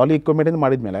ಗೊತ್ತಾಗಲ್ಲ. ಡಾಲಿ ಇಕ್ವಿಪ್ಮೆಂಟಿಂದ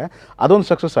ಮಾಡಿದ್ಮೇಲೆ ಅದೊಂದು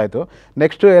ಸಕ್ಸಸ್ ಆಯಿತು.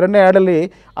 ನೆಕ್ಸ್ಟ್ ಎರಡನೇ ಆ್ಯಡಲ್ಲಿ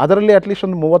ಅದರಲ್ಲಿ ಅಟ್ಲೀಸ್ಟ್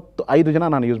ಒಂದು 35 ಜನ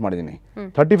ನಾನು ಯೂಸ್ ಮಾಡಿದ್ದೀನಿ.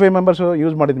 35 ಮೆಂಬರ್ಸ್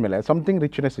ಯೂಸ್ ಮಾಡಿದ್ಮೇಲೆ ಸಮಥಿಂಗ್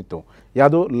ರಿಚ್ನೆಸ್ ಇತ್ತು.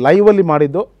 ಯಾವುದು ಲೈವಲ್ಲಿ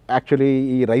ಮಾಡಿದ್ದು ಆ್ಯಕ್ಚುಲಿ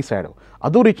ಈ ರೈಸ್ ಆ್ಯಡು,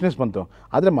 ಅದು ರಿಚ್ನೆಸ್ ಬಂತು.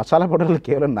 ಆದರೆ ಮಸಾಲ ಪೌಡರಲ್ಲಿ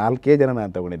ಕೇವಲ 4 ಜನ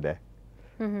ನಾನು ತೊಗೊಂಡಿದ್ದೆ.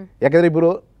 ಯಾಕೆಂದರೆ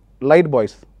ಇಬ್ಬರು ಲೈಟ್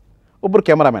ಬಾಯ್ಸ್, ಒಬ್ಬರು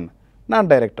ಕ್ಯಾಮರಾಮನ್, ನಾನು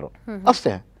ಡೈರೆಕ್ಟ್ರು,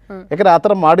 ಅಷ್ಟೇ. ಯಾಕಂದರೆ ಆ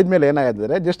ಥರ ಮಾಡಿದ್ಮೇಲೆ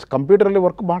ಏನಾಗಿದ್ರೆ ಜಸ್ಟ್ ಕಂಪ್ಯೂಟರಲ್ಲಿ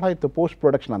ವರ್ಕ್ ಭಾಳ ಇತ್ತು. ಪೋಸ್ಟ್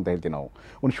ಪ್ರೊಡಕ್ಷನ್ ಅಂತ ಹೇಳ್ತೀವಿ ನಾವು.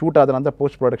 ಒಂದು ಶೂಟ್ ಆದ ನಂತರ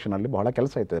ಪೋಸ್ಟ್ ಪ್ರೊಡಕ್ಷನಲ್ಲಿ ಭಾಳ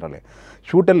ಕೆಲಸ ಇತ್ತು ಇದರಲ್ಲಿ.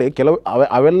 ಶೂಟಲ್ಲಿ ಕೆಲವು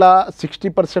ಅವೆಲ್ಲ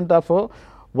 60% ಆಫ್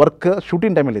ವರ್ಕ್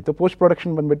ಶೂಟಿಂಗ್ ಟೈಮಲ್ಲಿ ಇತ್ತು. ಪೋಸ್ಟ್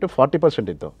ಪ್ರೊಡಕ್ಷನ್ ಬಂದುಬಿಟ್ಟು 40%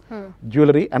 ಇತ್ತು,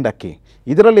 ಜ್ಯುವೆಲರಿ ಆ್ಯಂಡ್ ಅಕ್ಕಿ.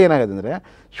 ಇದರಲ್ಲಿ ಏನಾಗಿದೆ ಅಂದರೆ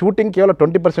ಶೂಟಿಂಗ್ ಕೇವಲ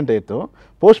 20% ಇತ್ತು,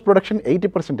 ಪೋಸ್ಟ್ ಪ್ರೊಡಕ್ಷನ್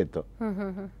 80% ಇತ್ತು.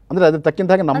 ಅಂದರೆ ಅದ್ರ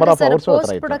ತಕ್ಕಿಂತ ಹಾಗೆ ನಂಬರ್ ಆಫ್ ಅವರ್ಸ್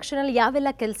ಪ್ರೊಡಕ್ಷನಲ್ಲಿ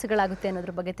ಯಾವೆಲ್ಲ ಕೆಲಸಗಳಾಗುತ್ತೆ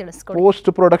ಅನ್ನೋದ್ರ ಬಗ್ಗೆ ತಿಳಿಸ್ಕೊಡಿ. ಪೋಸ್ಟ್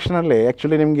ಪ್ರೊಡಕ್ಷನಲ್ಲಿ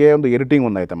ಆ್ಯಕ್ಚುಲಿ ನಿಮಗೆ ಒಂದು ಎಡಿಟಿಂಗ್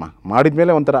ಒಂದಾಯ್ತಮ್ಮ.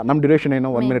 ಮಾಡಿದ್ಮೇಲೆ ಒಂಥರ ನಮ್ಮ ಡ್ಯೂರೇಷನ್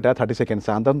ಏನು 1 ಮಿನಿಟ್ 30 ಸೆಕೆಂಡ್ಸ್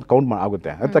ಅಂತ ಕೌಂಟ್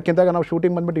ಆಗುತ್ತೆ. ಅದ್ರ ತಕ್ಕಿಂತಾಗ ನಾವು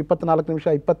ಶೂಟಿಂಗ್ ಬಂದುಬಿಟ್ಟು 24 ನಿಮಿಷ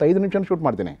 25 ನಿಮಿಷ ಶೂಟ್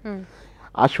ಮಾಡ್ತೀನಿ.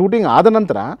 ಆ ಶೂಟಿಂಗ್ ಆದ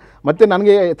ನಂತರ ಮತ್ತೆ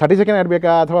ನನಗೆ 30 ಸೆಕೆಂಡ್ ಆಡ್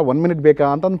ಬೇಕಾ ಅಥವಾ 1 ಮಿನಿಟ್ ಬೇಕಾ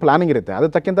ಅಂತ ಒಂದು ಪ್ಲಾನಿಂಗ್ ಇರುತ್ತೆ. ಅದ್ರ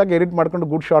ತಕ್ಕಿಂತಾಗ ಎಡಿಟ್ ಮಾಡ್ಕೊಂಡು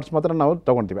ಗುಡ್ ಶಾರ್ಟ್ಸ್ ಮಾತ್ರ ನಾವು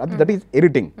ತೊಗೊಳ್ತೀವಿ. ಅದು ದಟ್ ಈಸ್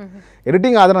ಎಡಿಟಿಂಗ್.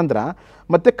 ಎಡಿಟಿಂಗ್ ಆದ ನಂತರ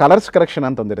ಮತ್ತೆ ಕಲರ್ಸ್ ಕರೆಕ್ಷನ್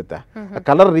ಅಂತ ಒಂದಿರುತ್ತೆ.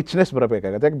 ಕಲರ್ ರಿಚ್ನೆಸ್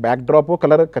ಬರಬೇಕಾಗುತ್ತೆ. ಬ್ಯಾಕ್ ಡ್ರಾಪು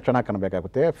ಕಲರ್ ಚೆನ್ನಾಗಿ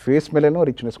ಕಾಣಬೇಕಾಗುತ್ತೆ, ಫೇಸ್ ಮೇಲೇನೂ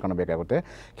ರಿಚ್ನೆಸ್ ಕಾಣಬೇಕಾಗುತ್ತೆ.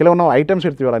 ಕೆಲವು ನಾವು ಐಟಮ್ಸ್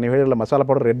ಇರ್ತೀವಲ್ಲ, ನೀವು ಹೇಳಿರಲ್ಲ ಮಸಾಲ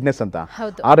ಪೌಡರ್ ರೆಡ್ನೆಸ್ ಅಂತ,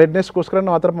 ಆ ರೆಡ್ನೆಸ್ಗೋಸ್ಕರ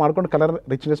ನಾವು ಆ ಥರ ಮಾಡ್ಕೊಂಡು ಕಲರ್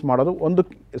ರಿಚ್ನೆಸ್ ಮಾಡೋದು ಒಂದು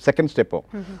ಸೆಕೆಂಡ್ ಸ್ಟೆಪ್ಪು.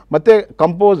 ಮತ್ತು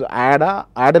ಕಂಪೋಸ್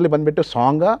ಆ್ಯಡಲ್ಲಿ ಬಂದುಬಿಟ್ಟು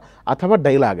ಸಾಂಗ ಅಥವಾ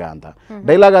ಡೈಲಾಗ ಅಂತ.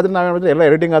 ಡೈಲಾಗ್ ಆದರೆ ನಾವು ಹೇಳಿದ್ರೆ ಎಲ್ಲ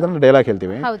ಎಡಿಟಿಂಗ್ ಆದ್ರೆ ಡೈಲಾಗ್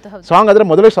ಹೇಳ್ತೀವಿ, ಸಾಂಗ್ ಆದರೆ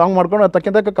ಮೊದಲೇ ಸಾಂಗ್ ಮಾಡ್ಕೊಂಡು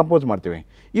ಅದಕ್ಕಿಂತ ಕಂಪೋಸ್ ಮಾಡ್ತೀವಿ.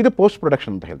 ಇದು ಪೋಸ್ಟ್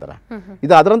ಪ್ರೊಡಕ್ಷನ್ ಅಂತ ಹೇಳ್ತಾರೆ.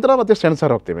 ಇದು ಅದರ ನಂತರ ಮತ್ತೆ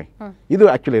ಸೆನ್ಸರ್ ಹೋಗ್ತೀವಿ. ಇದು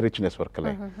ಆ್ಯಕ್ಚುಲಿ ರಿಚ್ನೆಸ್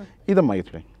ವರ್ಕಲ್ಲಿ ಇದಮ್ಮ ಐತಿ.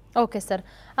 Okay sir.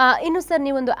 ಇನ್ನು ಸರ್,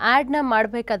 ನೀವೊಂದು ಆ್ಯಡ್ನ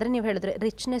ಮಾಡಬೇಕಾದ್ರೆ ನೀವು ಹೇಳಿದ್ರೆ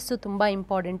ರಿಚ್ನೆಸ್ಸು ತುಂಬ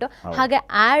ಇಂಪಾರ್ಟೆಂಟು, ಹಾಗೆ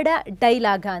ಆ್ಯಡ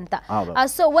ಡೈಲಾಗ ಅಂತ.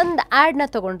 ಸೊ ಒಂದು ಆ್ಯಡ್ನ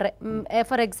ತೊಗೊಂಡ್ರೆ,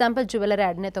 ಫಾರ್ ಎಕ್ಸಾಂಪಲ್ ಜ್ಯುವೆಲರಿ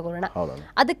ಆ್ಯಡ್ನೇ ತೊಗೊಳ್ಳೋಣ,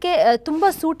 ಅದಕ್ಕೆ ತುಂಬ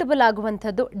ಸೂಟಬಲ್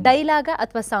ಆಗುವಂಥದ್ದು ಡೈಲಾಗ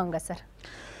ಅಥವಾ ಸಾಂಗ ಸರ್?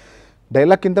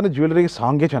 ಡೈಲಾಗ್ಗಿಂತ ಜ್ಯುವೆಲರಿಗೆ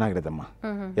ಸಾಂಗೇ ಚೆನ್ನಾಗಿರುತ್ತಮ್ಮ.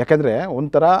 ಯಾಕಂದರೆ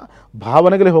ಒಂಥರ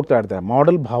ಭಾವನೆಗಳೇ ಹೋಗ್ತಾ ಇರುತ್ತೆ.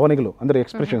 ಮಾಡಲ್ ಭಾವನೆಗಳು ಅಂದರೆ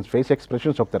ಎಕ್ಸ್ಪ್ರೆಷನ್ಸ್, ಫೇಸ್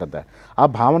ಎಕ್ಸ್ಪ್ರೆಷನ್ಸ್ ಹೋಗ್ತಾ ಇರುತ್ತೆ. ಆ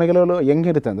ಭಾವನೆಗಳು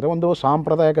ಹೆಂಗಿರುತ್ತೆ ಅಂದರೆ ಒಂದು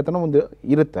ಸಾಂಪ್ರದಾಯಿಕತೆನೂ ಒಂದು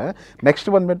ಇರುತ್ತೆ. ನೆಕ್ಸ್ಟ್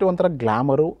ಬಂದುಬಿಟ್ಟು ಒಂಥರ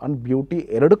ಗ್ಲಾಮರು ಆ್ಯಂಡ್ ಬ್ಯೂಟಿ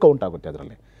ಎರಡು ಕೌಂಟ್ ಆಗುತ್ತೆ.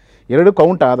 ಅದರಲ್ಲಿ ಎರಡು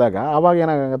ಕೌಂಟ್ ಆದಾಗ ಆವಾಗ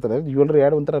ಏನಾಗುತ್ತೆ, ಜ್ಯುವೆಲರಿ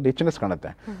ಆ್ಯಡ್ ಒಂಥರ ರಿಚ್ನೆಸ್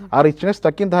ಕಾಣುತ್ತೆ. ಆ ರಿಚ್ನೆಸ್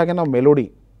ತಕ್ಕಿಂತ ಹಾಗೆ ನಾವು ಮೆಲೋಡಿ,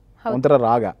 ಒಂಥರ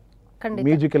ರಾಗ,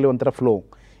 ಮ್ಯೂಸಿಕಲ್ಲಿ ಒಂಥರ ಫ್ಲೋ,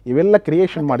 ಇವೆಲ್ಲ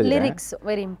ಕ್ರಿಯೇಷನ್ ಮಾಡಿದ್ರೆ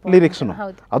ಲಿರಿಕ್ಸ್ನು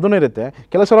ಅದೂ ಇರುತ್ತೆ.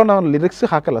 ಕೆಲವು ಸಲ ನಾವು ಲಿರಿಕ್ಸ್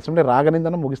ಹಾಕಲ್ಲ, ಸುಮ್ಮನೆ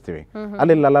ರಾಗನಿಂದನೂ ಮುಗಿಸ್ತೀವಿ.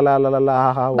 ಅಲ್ಲಿ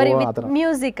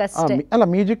ಅಲ್ಲ,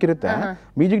 ಮ್ಯೂಸಿಕ್ ಇರುತ್ತೆ.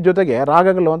 ಮ್ಯೂಸಿಕ್ ಜೊತೆಗೆ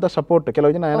ರಾಗಗಳು ಅಂತ ಸಪೋರ್ಟ್.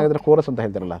 ಕೆಲವು ಜನ ಏನಾಗಿದ್ರೆ ಕೋರಸ್ ಅಂತ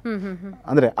ಹೇಳ್ತಾರಲ್ಲ,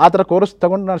 ಅಂದರೆ ಆ ಥರ ಕೋರಸ್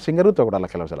ತೊಗೊಂಡು ನಾನು ಸಿಂಗರು ತೊಗೊಳಲ್ಲ.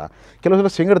 ಕೆಲವು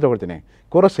ಸಲ ಸಿಂಗರ್ ತೊಗೊಳ್ತೀನಿ,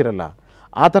 ಕೋರಸ್ ಇರಲ್ಲ.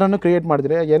 ಆ ಥರನೂ ಕ್ರಿಯೇಟ್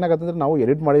ಮಾಡಿದರೆ ಏನಾಗುತ್ತೆ ಅಂದರೆ ನಾವು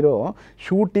ಎಡಿಟ್ ಮಾಡಿರೋ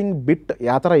ಶೂಟಿಂಗ್ ಬಿಟ್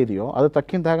ಯಾವ ಥರ ಇದೆಯೋ ಅದು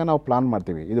ತಕ್ಕಿಂತಾಗ ನಾವು ಪ್ಲಾನ್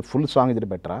ಮಾಡ್ತೀವಿ. ಇದು ಫುಲ್ ಸಾಂಗ್ ಇದ್ರೆ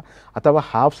ಬೆಟ್ರಾ, ಅಥವಾ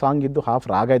ಹಾಫ್ ಸಾಂಗ್ ಇದ್ದು ಹಾಫ್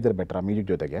ರಾಗ ಇದ್ದರೆ ಬೆಟ್ರಾ ಮ್ಯೂಸಿಕ್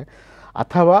ಜೊತೆಗೆ,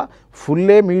 ಅಥವಾ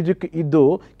ಫುಲ್ಲೇ ಮ್ಯೂಸಿಕ್ ಇದ್ದು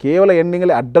ಕೇವಲ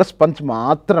ಎಂಡಿಂಗಲ್ಲಿ ಅಡ್ರೆಸ್ ಪಂಚ್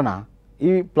ಮಾತ್ರನ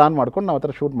ಈ ಪ್ಲಾನ್ ಮಾಡ್ಕೊಂಡು ನಾವು ಆ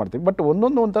ಥರ ಶೂಟ್ ಮಾಡ್ತೀವಿ. ಬಟ್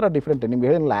ಒಂದೊಂದು ಒಂಥರ ಡಿಫ್ರೆಂಟ್. ನಿಮ್ಗೆ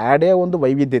ಹೇಳಿಲ್ಲ ಆ್ಯಡೇ ಒಂದು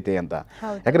ವೈವಿಧ್ಯತೆ ಅಂತ.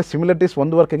 ಯಾಕಂದರೆ ಸಿಮಿಲರಿಟೀಸ್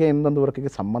ಒಂದು ವರ್ಕ್ಗೆ ಇನ್ನೊಂದು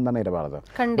ವರ್ಕ್ಗೆ ಸಂಬಂಧನೇ ಇರಬಾರ್ದು.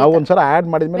 ನಾವು ಒಂದ್ಸಲ ಆ್ಯಡ್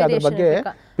ಮಾಡಿದ್ಮೇಲೆ ಅದ್ರ ಬಗ್ಗೆ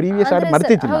ಪ್ರೀವಿಯಸ್ ಆ್ಯಡ್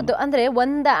ಮಾಡ್ತಿರ್ತೀವಿ. ಹೌದು, ಅಂದರೆ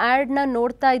ಒಂದು ಆ್ಯಡ್ನ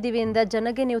ನೋಡ್ತಾ ಇದ್ದೀವಿ ಅಂತ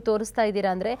ಜನಗೆ ನೀವು ತೋರಿಸ್ತಾ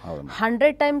ಇದ್ದೀರಾ ಅಂದರೆ 100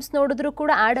 ಟೈಮ್ಸ್ ನೋಡಿದ್ರು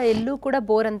ಕೂಡ ಆ್ಯಡ್ ಎಲ್ಲೂ ಕೂಡ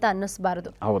ಬೋರ್ ಅಂತ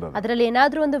ಅನ್ನಿಸ್ಬಾರ್ದು. ಅದರಲ್ಲಿ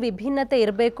ಏನಾದರೂ ಒಂದು ವಿಭಿನ್ನತೆ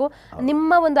ಇರಬೇಕು.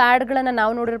 ನಿಮ್ಮ ಒಂದು ಆ್ಯಡ್ಗಳನ್ನು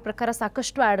ನಾವು ನೋಡಿರೋ ಪ್ರಕಾರ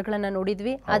ಸಾಕಷ್ಟು ಆ್ಯಡ್ಗಳನ್ನು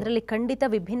ನೋಡಿದ್ವಿ, ಅದರಲ್ಲಿ ಖಂಡಿತ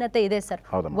ವಿಭಿನ್ನತೆ ಇದೆ ಸರ್.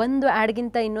 ಒಂದು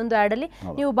ಆ್ಯಡ್ಗಿಂತ ಇನ್ನೊಂದು ಆ್ಯಡಲ್ಲಿ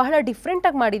ನೀವು ಬಹಳ ಡಿಫ್ರೆಂಟ್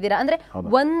ಆಗಿ ಮಾಡಿದ್ದೀರಾ. ಅಂದ್ರೆ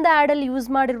ಒಂದು ಆಡ್ ಅಲ್ಲಿ ಯೂಸ್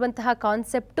ಮಾಡಿರುವಂತಹ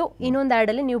ಕಾನ್ಸೆಪ್ಟ್ ಇನ್ನೊಂದು ಆಡ್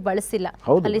ಅಲ್ಲಿ ನೀವು ಬಳಸಿಲ್ಲ.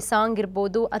 ಅಲ್ಲಿ ಸಾಂಗ್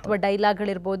ಇರ್ಬೋದು ಅಥವಾ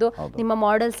ಡೈಲಾಗ್ಗಳಿರ್ಬೋದು, ನಿಮ್ಮ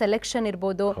ಮಾಡೆಲ್ ಸೆಲೆಕ್ಷನ್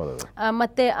ಇರ್ಬೋದು,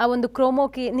 ಮತ್ತೆ ಆ ಒಂದು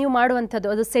ಕ್ರೋಮೋಕಿ ನೀವು ಮಾಡುವಂಥದ್ದು,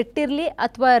 ಅದು ಸೆಟ್ ಇರಲಿ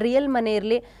ಅಥವಾ ರಿಯಲ್ ಮನೆ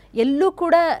ಇರಲಿ, ಎಲ್ಲೂ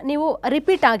ಕೂಡ ನೀವು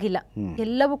ರಿಪೀಟ್ ಆಗಿಲ್ಲ.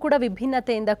 ಎಲ್ಲವೂ ಕೂಡ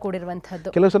ವಿಭಿನ್ನತೆಯಿಂದ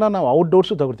ಕೂಡಿರುವಂತಹದ್ದು. ಕೆಲವು ಸಲ ನಾವು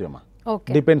ಔಟ್ಡೋರ್ಸ್ ತಗೊಳ್ತೀವಮ್ಮ,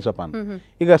 ಡಿಪೆಂಡ್ಸ್ ಅಪಾನ್.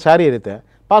 ಈಗ ಸ್ಯಾರಿ ಇರುತ್ತೆ,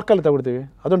 ಪಾರ್ಕಲ್ಲಿ ತಗೊಳ್ತೀವಿ,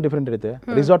 ಅದೊಂದು ಡಿಫ್ರೆಂಟ್ ಇರುತ್ತೆ.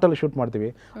 ರಿಸಾರ್ಟಲ್ಲಿ ಶೂಟ್ ಮಾಡ್ತೀವಿ,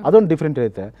 ಅದೊಂದು ಡಿಫ್ರೆಂಟ್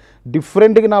ಇರುತ್ತೆ.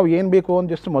 ಡಿಫ್ರೆಂಟಿಗೆ ನಾವು ಏನು ಬೇಕು ಅಂತ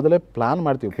ಜಸ್ಟ್ ಮೊದಲೇ ಪ್ಲಾನ್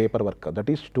ಮಾಡ್ತೀವಿ. Paper work, that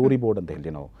is story board ಅಂತ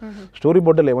ಹೇಳ್ತೀವಿ ನಾವು. ಸ್ಟೋರಿ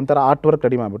ಬೋರ್ಡಲ್ಲಿ ಒಂಥರ ಆರ್ಟ್ ವರ್ಕ್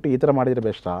ರೆಡಿ ಮಾಡಿಬಿಟ್ಟು ಈ ಥರ ಮಾಡಿದರೆ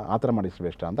ಬೆಸ್ಟಾ, ಆ ಥರ ಮಾಡಿದ್ರೆ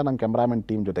ಬೆಸ್ಟಾ ಅಂತ ನನ್ನ ಕ್ಯಾಮ್ರಾಮನ್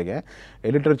ಟೀಮ್ ಜೊತೆಗೆ,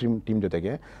 ಎಡಿಟರ್ ಟೀಮ್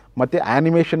ಜೊತೆಗೆ, ಮತ್ತು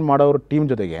ಆ್ಯನಿಮೇಷನ್ ಮಾಡೋರ ಟೀಮ್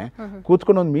ಜೊತೆಗೆ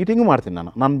ಕೂತ್ಕೊಂಡು ಒಂದು ಮೀಟಿಂಗು ಮಾಡ್ತೀನಿ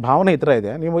ನಾನು. ನನ್ನ ಭಾವನೆ ಈ ಥರ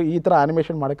ಇದೆ, ನೀವು ಈ ಥರ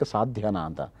ಆ್ಯನಿಮೇಷನ್ ಮಾಡೋಕ್ಕೆ ಸಾಧ್ಯನಾ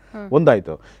ಅಂತ.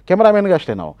 ಒಂದಾಯಿತು. ಕ್ಯಾಮ್ರಾಮನ್ಗೆ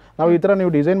ಅಷ್ಟೇ, ನಾವು ಈ ಥರ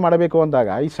ನೀವು ಡಿಸೈನ್ ಮಾಡಬೇಕು ಅಂದಾಗ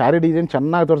ಈ ಸ್ಯಾರಿ ಡಿಸೈನ್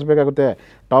ಚೆನ್ನಾಗಿ ತೋರಿಸ್ಬೇಕಾಗುತ್ತೆ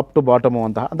ಟಾಪ್ ಟು ಬಾಟಮು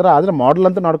ಅಂತ. ಆದರೆ ಮಾಡೆಲ್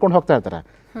ಅಂತ ನಡ್ಕೊಂಡು ಹೋಗ್ತಾ ಇರ್ತಾರೆ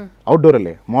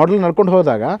ಔಟ್ಡೋರಲ್ಲಿ. ಮಾಡೆಲ್ ನಡ್ಕೊಂಡು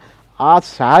ಹೋದಾಗ ಆ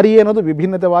ಸ್ಯಾರಿ ಅನ್ನೋದು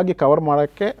ವಿಭಿನ್ನತವಾಗಿ ಕವರ್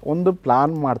ಮಾಡೋಕ್ಕೆ ಒಂದು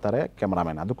ಪ್ಲಾನ್ ಮಾಡ್ತಾರೆ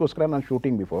ಕ್ಯಾಮ್ರಾಮನ್. ಅದಕ್ಕೋಸ್ಕರ ನಾನು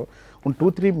ಶೂಟಿಂಗ್ ಬಿಫೋರ್ ಒಂದು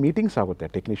 2-3 ಮೀಟಿಂಗ್ಸ್ ಆಗುತ್ತೆ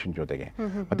ಟೆಕ್ನಿಷಿಯನ್ ಜೊತೆಗೆ.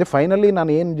 ಮತ್ತು ಫೈನಲಿ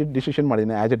ನಾನು ಏನು ಡಿಸಿಷನ್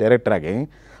ಮಾಡಿದ್ದೀನಿ ಆ್ಯಸ್ ಎ ಡೈರೆಕ್ಟರಾಗಿ,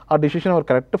 ಆ ಡಿಸಿಷನ್ ಅವ್ರು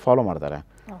ಕರೆಕ್ಟ್ ಫಾಲೋ ಮಾಡ್ತಾರೆ.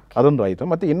 ಅದೊಂದು ಆಯಿತು.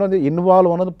 ಮತ್ತು ಇನ್ನೊಂದು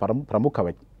ಇನ್ವಾಲ್ವ್ ಅನ್ನೋದು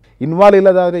ಪ್ರಮುಖವಾಗಿ. ಇನ್ವಾಲ್ವ್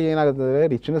ಇಲ್ಲದಾದರೆ ಏನಾಗುತ್ತೆ,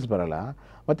 ರಿಚ್ನೆಸ್ ಬರೋಲ್ಲ,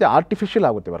 ಮತ್ತು ಆರ್ಟಿಫಿಷಿಯಲ್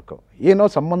ಆಗುತ್ತೆ ವರ್ಕು. ಏನೋ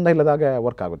ಸಂಬಂಧ ಇಲ್ಲದಾಗ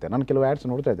ವರ್ಕ್ ಆಗುತ್ತೆ. ನಾನು ಕೆಲವು ಆ್ಯಡ್ಸ್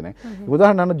ನೋಡ್ತಾ ಇದ್ದೀನಿ.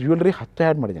 ಉದಾಹರಣೆ, ನಾನು ಜ್ಯುವೆಲ್ರಿ 10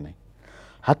 ಆ್ಯಡ್ ಮಾಡಿದ್ದೀನಿ.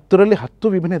 10ರಲ್ಲಿ 10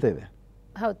 ವಿಭಿನ್ನತೆ ಇದೆ.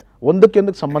 ಒಂದಕ್ಕೆ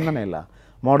ಸಂಬಂಧನೇ ಇಲ್ಲ.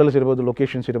 ಮಾಡೆಲ್ಸ್ ಇರ್ಬೋದು,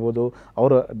 ಲೊಕೇಶನ್ಸ್ ಇರ್ಬೋದು,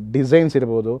 ಅವರ ಡಿಸೈನ್ಸ್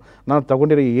ಇರ್ಬೋದು, ನಾನು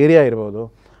ತೊಗೊಂಡಿರೋ ಏರಿಯಾ ಇರ್ಬೋದು.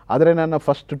 ಆದರೆ ನಾನು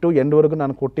ಫಸ್ಟ್ ಟು ಎಂಡ್ವರೆಗೂ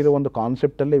ನಾನು ಕೊಟ್ಟಿರೋ ಒಂದು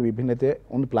ಕಾನ್ಸೆಪ್ಟಲ್ಲಿ ವಿಭಿನ್ನತೆ,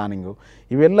 ಒಂದು ಪ್ಲಾನಿಂಗು,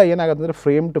 ಇವೆಲ್ಲ ಏನಾಗುತ್ತೆ ಅಂದರೆ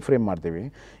ಫ್ರೇಮ್ ಟು ಫ್ರೇಮ್ ಮಾಡ್ತೀವಿ.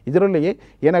 ಇದರಲ್ಲಿ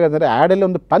ಏನಾಗುತ್ತೆ ಅಂದರೆ ಆ್ಯಡಲ್ಲಿ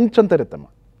ಒಂದು ಪಂಚ್ ಅಂತ ಇರುತ್ತಮ್ಮ.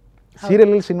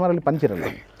 ಸೀರಿಯಲಲ್ಲಿ ಸಿನಿಮಾದಲ್ಲಿ ಪಂಚ್ ಇರಲ್ಲ.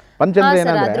 ಪಂಚ್ ಅಂದ್ರೆ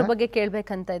ಏನಂದ್ರೆ ಅದ್ರ ಬಗ್ಗೆ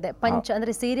ಕೇಳಬೇಕಂತ ಇದೆ. ಪಂಚ್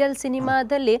ಅಂದ್ರೆ ಸೀರಿಯಲ್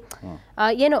ಸಿನಿಮಾದಲ್ಲಿ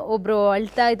ಏನೋ ಒಬ್ರು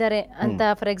ಅಳ್ತಾ ಇದ್ದಾರೆ ಅಂತ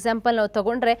ಫಾರ್ ಎಕ್ಸಾಂಪಲ್ ನಾವು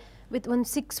ತಗೊಂಡ್ರೆ ವಿತ್ ಒಂದು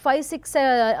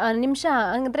 5-6 ನಿಮಿಷ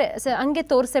ಅಂದರೆ ಹಂಗೆ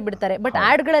ತೋರಿಸೇ ಬಿಡ್ತಾರೆ. ಬಟ್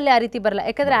ಆ್ಯಡ್ಗಳಲ್ಲಿ ಆ ರೀತಿ ಬರಲ್ಲ,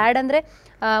 ಯಾಕಂದರೆ ಆ್ಯಡ್ ಅಂದರೆ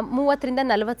 30ರಿಂದ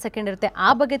 40 ಸೆಕೆಂಡ್ ಇರುತ್ತೆ.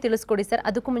 ಆ ಬಗ್ಗೆ ತಿಳಿಸ್ಕೊಡಿ ಸರ್.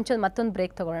 ಅದಕ್ಕೂ ಮುಂಚೆ ಮತ್ತೊಂದು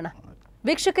ಬ್ರೇಕ್ ತಗೊಳ್ಳೋಣ.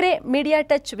 ವೀಕ್ಷಕರೇ, ಮೀಡಿಯಾ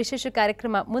ಟಚ್ ವಿಶೇಷ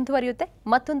ಕಾರ್ಯಕ್ರಮ ಮುಂದುವರಿಯುತ್ತೆ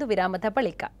ಮತ್ತೊಂದು ವಿರಾಮದ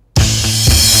ಬಳಿಕ.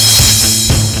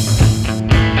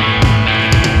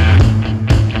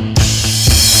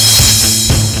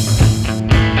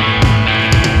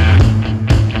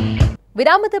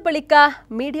 ವಿರಾಮದ ಬಳಿಕ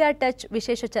ಮೀಡಿಯಾ ಟಚ್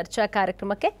ವಿಶೇಷ ಚರ್ಚಾ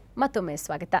ಕಾರ್ಯಕ್ರಮಕ್ಕೆ ಮತ್ತೊಮ್ಮೆ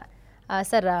ಸ್ವಾಗತ.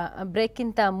 ಸರ್,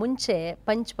 ಬ್ರೇಕ್ಗಿಂತ ಮುಂಚೆ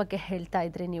ಪಂಚ್ ಬಗ್ಗೆ ಹೇಳ್ತಾ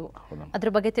ಇದ್ರಿ ನೀವು, ಅದ್ರ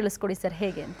ಬಗ್ಗೆ ತಿಳಿಸ್ಕೊಡಿ ಸರ್,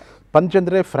 ಹೇಗೆ ಅಂತ. ಪಂಚ್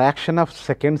ಅಂದರೆ ಫ್ರ್ಯಾಕ್ಷನ್ ಆಫ್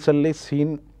ಸೆಕೆಂಡ್ಸಲ್ಲಿ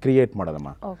ಸೀನ್ ಕ್ರಿಯೇಟ್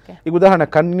ಮಾಡೋದಮ್ಮ. ಈಗ ಉದಾಹರಣೆ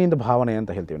ಕಣ್ಣಿನಿಂದ ಭಾವನೆ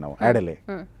ಅಂತ ಹೇಳ್ತೀವಿ ನಾವು ಆ್ಯಡಲ್ಲಿ.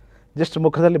 ಜಸ್ಟ್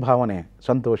ಮುಖದಲ್ಲಿ ಭಾವನೆ,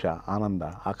 ಸಂತೋಷ, ಆನಂದ,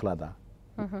 ಆಹ್ಲಾದ,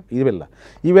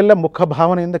 ಇವೆಲ್ಲ ಮುಖ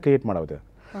ಭಾವನೆಯಿಂದ ಕ್ರಿಯೇಟ್ ಮಾಡೋದು.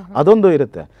 ಅದೊಂದು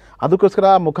ಇರುತ್ತೆ. ಅದಕ್ಕೋಸ್ಕರ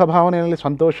ಮುಖ ಭಾವನೆಯಲ್ಲಿ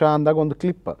ಸಂತೋಷ ಅಂದಾಗ ಒಂದು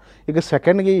ಕ್ಲಿಪ್ ಈಗ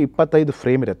ಸೆಕೆಂಡ್ಗೆ 25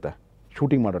 ಫ್ರೇಮ್ ಇರುತ್ತೆ.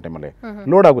 ಶೂಟಿಂಗ್ ಮಾಡೋ ಟೈಮಲ್ಲಿ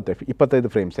ಲೋಡ್ ಆಗುತ್ತೆ 25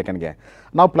 ಫ್ರೇಮ್ ಸೆಕೆಂಡ್ಗೆ.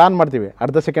 ನಾವು ಪ್ಲಾನ್ ಮಾಡ್ತೀವಿ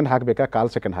ಅರ್ಧ ಸೆಕೆಂಡ್ ಹಾಕಬೇಕಾ,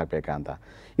 1/4 ಸೆಕೆಂಡ್ ಹಾಕಬೇಕಾ ಅಂತ.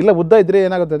 ಇಲ್ಲ ಉದ್ದ ಇದ್ದರೆ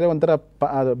ಏನಾಗುತ್ತೆ ಅಂದರೆ ಒಂಥರ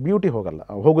ಬ್ಯೂಟಿ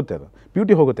ಹೋಗುತ್ತೆ, ಅದು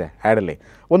ಬ್ಯೂಟಿ ಹೋಗುತ್ತೆ ಆ್ಯಡಲ್ಲಿ.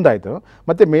 ಒಂದಾಯಿತು.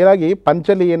 ಮತ್ತು ಮೇಲಾಗಿ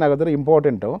ಪಂಚಲ್ಲಿ ಏನಾಗುತ್ತೆ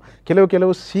ಇಂಪಾರ್ಟೆಂಟು,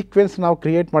 ಕೆಲವು ಸೀಕ್ವೆನ್ಸ್ ನಾವು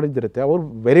ಕ್ರಿಯೇಟ್ ಮಾಡಿದ್ದಿರುತ್ತೆ, ಅವ್ರು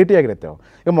ವೆರೈಟಿ ಆಗಿರುತ್ತೆ.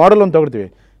 ಈಗ ಮಾಡೆಲ್ ಒಂದು ತೊಗೊಳ್ತೀವಿ,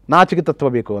 ನಾಚಿಕೆ ತತ್ವ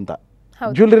ಬೇಕು ಅಂತ.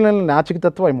 ಜ್ಯುವೆಲ್ರಿನಲ್ಲಿ ನಾಚಿಕೆ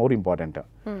ತತ್ವ ಮೋರ್ ಇಂಪಾರ್ಟೆಂಟ್.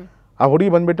 ಆ ಹುಡುಗಿ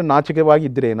ಬಂದುಬಿಟ್ಟು ನಾಚಿಕೆವಾಗಿ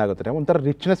ಇದ್ದರೆ ಏನಾಗುತ್ತೆ, ಒಂಥರ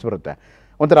ರಿಚ್ನೆಸ್ ಬರುತ್ತೆ.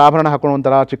 ಒಂಥರ ಆಭರಣ ಹಾಕೊಂಡು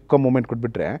ಒಂಥರ ಚಿಕ್ಕ ಮೂಮೆಂಟ್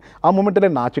ಕೊಟ್ಬಿಟ್ರೆ ಆ ಮೂಮೆಂಟಲ್ಲಿ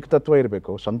ನಾಚಿಕೆ ತತ್ವ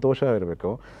ಇರಬೇಕು, ಸಂತೋಷ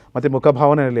ಇರಬೇಕು, ಮತ್ತು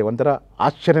ಮುಖಭಾವನೆಯಲ್ಲಿ ಒಂಥರ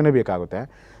ಆಶ್ಚರ್ಯನೇ ಬೇಕಾಗುತ್ತೆ,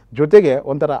 ಜೊತೆಗೆ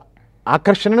ಒಂಥರ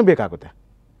ಆಕರ್ಷಣೆನೂ ಬೇಕಾಗುತ್ತೆ.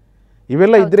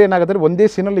 ಇವೆಲ್ಲ ಇದ್ದರೆ ಏನಾಗುತ್ತೆ, ಒಂದೇ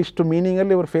ಸೀನಲ್ಲಿ ಇಷ್ಟು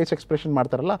ಮೀನಿಂಗಲ್ಲಿ ಇವರು ಫೇಸ್ ಎಕ್ಸ್ಪ್ರೆಷನ್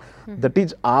ಮಾಡ್ತಾರಲ್ಲ, ದಟ್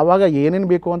ಈಸ್ ಆವಾಗ ಏನೇನು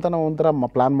ಬೇಕು ಅಂತ ನಾವು ಒಂಥರ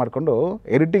ಪ್ಲಾನ್ ಮಾಡಿಕೊಂಡು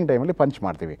ಎಡಿಟಿಂಗ್ ಟೈಮಲ್ಲಿ ಪಂಚ್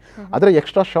ಮಾಡ್ತೀವಿ. ಆದರೆ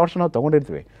ಎಕ್ಸ್ಟ್ರಾ ಶಾರ್ಟ್ಸ್ ನಾವು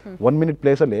ತೊಗೊಂಡಿರ್ತೀವಿ. 1 ಮಿನಿಟ್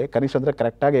ಪ್ಲೇಸಲ್ಲಿ ಕನಿಷ್ಠ ಅಂದರೆ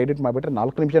ಕರೆಕ್ಟಾಗಿ ಎಡಿಟ್ ಮಾಡಿಬಿಟ್ರೆ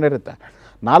 4 ನಿಮಿಷನೇ ಇರುತ್ತೆ.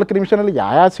 4 ನಿಮಿಷದಲ್ಲಿ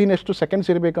ಯಾವ ಸೀನ್ ಎಷ್ಟು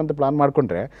ಸೆಕೆಂಡ್ಸ್ ಇರಬೇಕು ಅಂತ ಪ್ಲಾನ್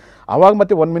ಮಾಡಿಕೊಂಡ್ರೆ ಆವಾಗ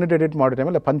ಮತ್ತೆ 1 ಮಿನಿಟ್ ಎಡಿಟ್ ಮಾಡೋ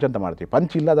ಟೈಮಲ್ಲಿ ಪಂಚ್ ಅಂತ ಮಾಡ್ತೀವಿ.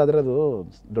 ಪಂಚ್ ಇಲ್ಲದಾದರೆ ಅದು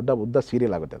ದೊಡ್ಡ ಉದ್ದ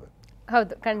ಸೀರಿಯಲ್ ಆಗುತ್ತೆ. ಅದು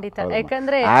ಹೌದು, ಖಂಡಿತ.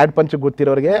 ಯಾಕಂದರೆ ಆ್ಯಡ್ ಪಂಚ್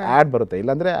ಗೊತ್ತಿರೋರಿಗೆ ಆ್ಯಡ್ ಬರುತ್ತೆ,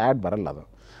 ಇಲ್ಲಾಂದರೆ ಆ್ಯಡ್ ಬರಲ್ಲ. ಅದು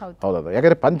ಹೌದದು.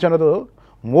 ಯಾಕಂದರೆ ಪಂಚ್ ಅನ್ನೋದು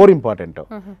ಮೋರ್ ಇಂಪಾರ್ಟೆಂಟು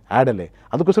ಆ್ಯಡಲ್ಲಿ.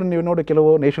 ಅದಕ್ಕೋಸ್ಕರ ನೀವು ನೋಡಿ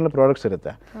ಕೆಲವು ನ್ಯಾಷನಲ್ ಪ್ರಾಡಕ್ಟ್ಸ್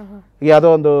ಇರುತ್ತೆ. ಯಾವುದೋ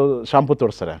ಒಂದು ಶಾಂಪು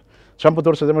ತೋರಿಸ್ತಾರೆ, ಶಾಂಪು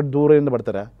ತೋರಿಸಿದ್ರೆ ಮತ್ತು ದೂರದಿಂದ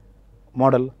ಬರ್ತಾರೆ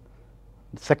ಮಾಡೆಲ್,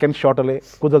 ಸೆಕೆಂಡ್ ಶಾರ್ಟಲ್ಲಿ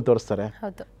ಕೂದಲು ತೋರಿಸ್ತಾರೆ.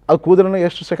 ಅದು ಕೂದಲನ್ನು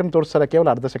ಎಷ್ಟು ಸೆಕೆಂಡ್ ತೋರಿಸ್ತಾರೆ? ಕೇವಲ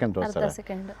ಅರ್ಧ ಸೆಕೆಂಡ್ ತೋರಿಸ್ತಾರೆ.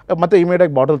 ಮತ್ತು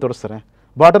ಇಮಿಡಿಯೇಟಾಗಿ ಬಾಟಲ್ ತೋರಿಸ್ತಾರೆ,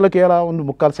 ಬಾಟಲ್ ಕೇವಲ ಒಂದು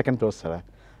 3/4 ಸೆಕೆಂಡ್ ತೋರಿಸ್ತಾರೆ.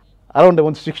 ಅರೌಂಡ್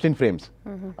ಒಂದು 16 ಫ್ರೇಮ್ಸ್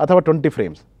ಅಥವಾ 20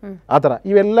 ಫ್ರೇಮ್ಸ್ ಆ ಥರ.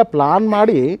 ಇವೆಲ್ಲ ಪ್ಲಾನ್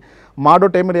ಮಾಡಿ ಮಾಡೋ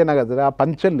ಟೈಮಲ್ಲಿ ಏನಾಗುತ್ತೆ, ಆ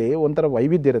ಪಂಚಲ್ಲಿ ಒಂಥರ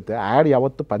ವೈವಿಧ್ಯ ಇರುತ್ತೆ. ಆ್ಯಡ್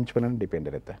ಯಾವತ್ತು ಪಂಚ್ ಮೇಲೆ ಡಿಪೆಂಡ್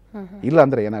ಇರುತ್ತೆ. ಇಲ್ಲ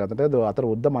ಅಂದರೆ ಏನಾಗುತ್ತೆ, ಅದು ಆ ಥರ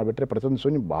ಉದ್ದ ಮಾಡಿಬಿಟ್ರೆ, ಪ್ರತಿಯೊಂದು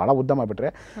ಸುಮ್ಮನೆ ಭಾಳ ಉದ್ದ ಮಾಡಿಬಿಟ್ರೆ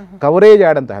ಕವರೇಜ್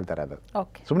ಆ್ಯಡ್ ಅಂತ ಹೇಳ್ತಾರೆ. ಅದು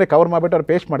ಸುಮ್ಮನೆ ಕವರ್ ಮಾಡಿಬಿಟ್ಟು ಅವ್ರು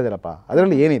ಪೇಸ್ಟ್ ಮಾಡಿದಾರಪ್ಪ,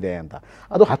 ಅದರಲ್ಲಿ ಏನಿದೆ ಅಂತ.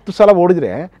 ಅದು 10 ಸಲ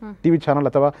ಓಡಿದ್ರೆ ಟಿ ವಿ ಚಾನಲ್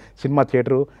ಅಥವಾ ಸಿನಿಮಾ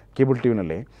ಥಿಯೇಟ್ರು, ಕೇಬಲ್ ಟಿ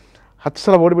ವಿನಲ್ಲಿ 10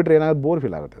 ಸಲ ಓಡಿಬಿಟ್ರೆ ಏನಾಗುತ್ತೆ, ಬೋರ್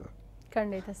ಫೀಲ್ ಆಗುತ್ತೆ. ಅದು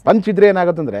ಪಂಚ್ ಇದ್ರೆ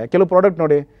ಏನಾಗುತ್ತೆ ಅಂದರೆ, ಕೆಲವು ಪ್ರಾಡಕ್ಟ್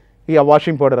ನೋಡಿ, ಈಗ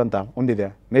ವಾಷಿಂಗ್ ಪೌಡರ್ ಅಂತ ಒಂದಿದೆ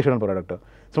ನ್ಯಾಷನಲ್ ಪ್ರಾಡಕ್ಟು.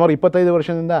 ಸುಮಾರು 25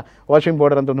 ವರ್ಷದಿಂದ ವಾಷಿಂಗ್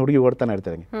ಪೌಡರ್ ಅಂತ ಒಂದು ಹುಡುಗಿ ಓಡ್ತಾನೆ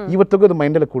ಇರ್ತಾರೆ. ಇವತ್ತಿಗೂ ಅದು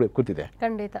ಮೈಂಡಲ್ಲಿ ಕೂತಿದೆ.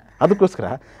 ಅದಕ್ಕೋಸ್ಕರ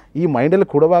ಈ ಮೈಂಡಲ್ಲಿ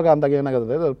ಕೊಡುವಾಗ ಅಂದಾಗ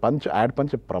ಏನಾಗುತ್ತೆ, ಅದು ಪಂಚ್ ಆ್ಯಡ್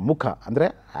ಪಂಚ್ ಪ್ರಮುಖ. ಅಂದರೆ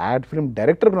ಆ್ಯಡ್ ಫಿಲ್ಮ್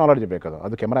ಡೈರೆಕ್ಟರ್ಗೆ ನಾಲೆಡ್ಜ್ ಬೇಕದು.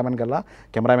 ಅದು ಕ್ಯಾಮ್ರಾಮನ್ಗಲ್ಲ,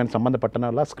 ಕ್ಯಾಮ್ರಾಮನ್ ಸಂಬಂಧಪಟ್ಟನೂ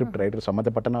ಅಲ್ಲ, ಸ್ಕ್ರಿಪ್ಟ್ ರೈಟರ್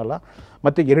ಸಂಬಂಧಪಟ್ಟನೂ ಅಲ್ಲ,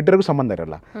 ಮತ್ತು ಎಡಿಟರ್ಗೂ ಸಂಬಂಧ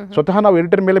ಇರಲ್ಲ. ಸ್ವತಃ ನಾವು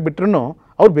ಎಡಿಟರ್ ಮೇಲೆ ಬಿಟ್ಟರು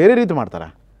ಅವ್ರು ಬೇರೆ ರೀತಿ ಮಾಡ್ತಾರೆ.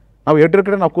 ನಾವು ಎಡಿಟರ್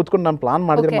ಕಡೆ ನಾವು ಕೂತ್ಕೊಂಡು ನಾನು ಪ್ಲಾನ್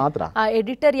ಮಾಡಿದ್ರೆ ಮಾತ್ರ. ಆ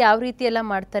ಎಡಿಟರ್ ಯಾವ ರೀತಿ ಎಲ್ಲ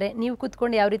ಮಾಡ್ತಾರೆ, ನೀವು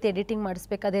ಕೂತ್ಕೊಂಡು ಯಾವ ರೀತಿ ಎಡಿಟಿಂಗ್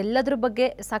ಮಾಡಿಸ್ಬೇಕು, ಅದೆಲ್ಲದ್ರ ಬಗ್ಗೆ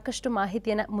ಸಾಕಷ್ಟು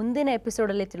ಮಾಹಿತಿಯನ್ನು ಮುಂದಿನ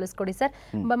ಎಪಿಸೋಡಲ್ಲಿ ತಿಳಿಸ್ಕೊಡಿ ಸರ್.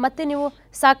 ಮತ್ತೆ ನೀವು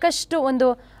ಸಾಕಷ್ಟು ಒಂದು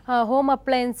ಹೋಮ್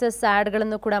ಅಪ್ಲಯನ್ಸಸ್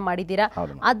ಆ್ಯಡ್ಗಳನ್ನು ಕೂಡ ಮಾಡಿದ್ದೀರಾ.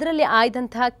 ಅದರಲ್ಲಿ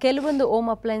ಆಯ್ದಂತಹ ಕೆಲವೊಂದು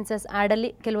ಹೋಮ್ ಅಪ್ಲಯನ್ಸಸ್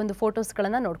ಆ್ಯಡಲ್ಲಿ ಕೆಲವೊಂದು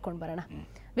ಫೋಟೋಸ್ಗಳನ್ನು ನೋಡ್ಕೊಂಡು ಬರೋಣ.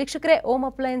 ವೀಕ್ಷಕರೇ, ಹೋಮ್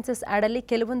ಅಪ್ಲಯನ್ಸಸ್ ಆ್ಯಡಲ್ಲಿ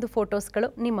ಕೆಲವೊಂದು ಫೋಟೋಸ್ಗಳು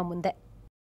ನಿಮ್ಮ ಮುಂದೆ.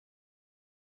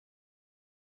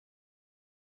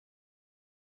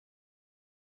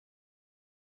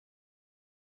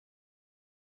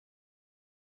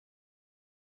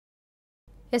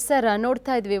 ಎಸ್ ಸರ್,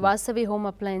 ನೋಡ್ತಾ ಇದ್ವಿ ವಾಸವಿ ಹೋಮ್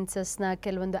ಅಪ್ಲಯನ್ಸಸ್ನ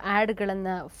ಕೆಲವೊಂದು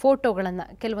ಆ್ಯಡ್ಗಳನ್ನು, ಫೋಟೋಗಳನ್ನು,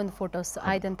 ಕೆಲವೊಂದು ಫೋಟೋಸ್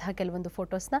ಆಯ್ದಂತಹ ಕೆಲವೊಂದು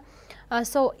ಫೋಟೋಸ್ನ.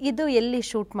 ಸೊ ಇದು ಎಲ್ಲಿ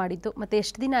ಶೂಟ್ ಮಾಡಿದ್ದು ಮತ್ತು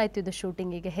ಎಷ್ಟು ದಿನ ಆಯಿತು ಇದು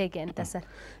ಶೂಟಿಂಗಿಗೆ, ಹೇಗೆ ಅಂತ ಸರ್?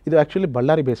 ಇದು ಆ್ಯಕ್ಚುಲಿ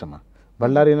ಬಳ್ಳಾರಿ ಬೇಸಮ್ಮ.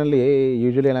 ಬಳ್ಳಾರಿನಲ್ಲಿ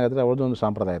ಯೂಶ್ವಲಿ ಏನಾಗುತ್ತೆ, ಅವ್ರದ್ದು ಒಂದು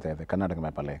ಸಾಂಪ್ರದಾಯತೆ ಇದೆ ಕರ್ನಾಟಕ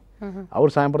ಮ್ಯಾಪಲ್ಲಿ. ಅವ್ರ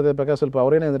ಸಾಂಪ್ರದಾಯ ಪ್ರಕಾರ ಸ್ವಲ್ಪ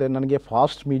ಅವ್ರೇನಂದರೆ, ನನಗೆ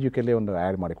ಫಾಸ್ಟ್ ಮ್ಯೂಸಿಕಲ್ಲಿ ಒಂದು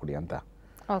ಆ್ಯಡ್ ಮಾಡಿಕೊಡಿ ಅಂತ,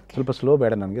 ಸ್ವಲ್ಪ ಸ್ಲೋ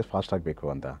ಬೇಡ, ನನಗೆ ಫಾಸ್ಟ್ ಆಗಬೇಕು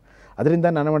ಅಂತ. ಅದರಿಂದ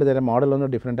ನಾನು ಮಾಡಿದರೆ ಮಾಡೆಲನ್ನು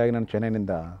ಡಿಫ್ರೆಂಟಾಗಿ ನಾನು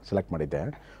ಚೆನ್ನೈನಿಂದ ಸೆಲೆಕ್ಟ್ ಮಾಡಿದ್ದೆ.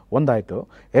 ಒಂದಾಯಿತು.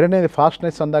 ಎರಡನೇದು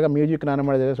ಫಾಸ್ಟ್ನೆಸ್ ಅಂದಾಗ ಮ್ಯೂಸಿಕ್ ನಾನು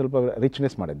ಮಾಡಿದರೆ ಸ್ವಲ್ಪ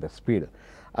ರಿಚ್ನೆಸ್ ಮಾಡಿದ್ದೆ, ಸ್ಪೀಡ್.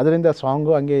 ಅದರಿಂದ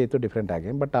ಸಾಂಗು ಹಂಗೆ ಇತ್ತು ಡಿಫ್ರೆಂಟಾಗಿ.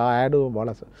 ಬಟ್ ಆ ಆ್ಯಡು ಭಾಳ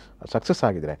ಸಕ್ಸಸ್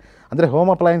ಆಗಿದೆ. ಅಂದರೆ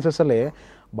ಹೋಮ್ ಅಪ್ಲಯನ್ಸಸ್ಸಲ್ಲಿ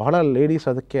ಬಹಳ ಲೇಡೀಸ್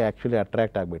ಅದಕ್ಕೆ ಆ್ಯಕ್ಚುಲಿ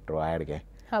ಅಟ್ರ್ಯಾಕ್ಟ್ ಆಗಿಬಿಟ್ರು ಆ ಆ್ಯಡ್ಗೆ.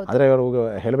 ಆದರೆ ಅವರು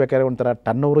ಹೇಳಬೇಕಾದ್ರೆ ಒಂಥರ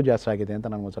ಟರ್ನ್ ಓವರು ಜಾಸ್ತಿ ಆಗಿದೆ ಅಂತ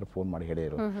ನನಗೆ ಒಂದ್ಸಲ ಫೋನ್ ಮಾಡಿ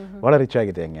ಹೇಳಿದರು, ಭಾಳ ರಿಚ್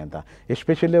ಆಗಿದೆ ಹೆಂಗೆ ಅಂತ.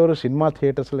 ಎಸ್ಪೆಷಲಿ ಅವರು ಸಿನಿಮಾ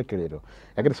ಥಿಯೇಟರ್ಸಲ್ಲೇ ಕೇಳಿದರು.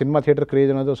 ಯಾಕಂದರೆ ಸಿನಿಮಾ ಥಿಯೇಟರ್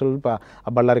ಕ್ರೇಜ್ ಅನ್ನೋದು ಸ್ವಲ್ಪ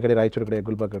ಬಳ್ಳಾರಿ ಕಡೆ, ರಾಯಚೂರು ಕಡೆ,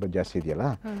 ಗುಲ್ಬರ್ಗ ಕಡೆ ಜಾಸ್ತಿ ಇದೆಯಲ್ಲ,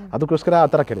 ಅದಕ್ಕೋಸ್ಕರ ಆ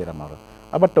ಥರ ಕೇಳಿರಮ್ಮ ಅವರು.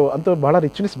 ಬಟ್ ಅಂತೂ ಭಾಳ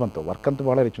ರಿಚ್ನೆಸ್ ಬಂತು, ವರ್ಕ್ ಅಂತೂ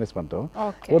ಭಾಳ ರಿಚ್ನೆಸ್ ಬಂತು.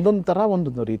 ಒಂದೊಂದು ಥರ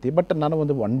ಒಂದೊಂದು ರೀತಿ. ಬಟ್ ನಾನು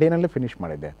ಒಂದು 1 ಡೇನಲ್ಲೇ ಫಿನಿಷ್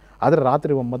ಮಾಡಿದ್ದೆ. ಆದರೆ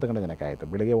ರಾತ್ರಿ 9 ಗಂಟೆ ಜನಕ್ಕೆ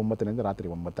ಆಯಿತು. ಬೆಳಿಗ್ಗೆ 9 ರಾತ್ರಿ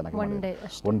 9 ತನಕ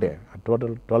one day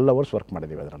total 12 hours work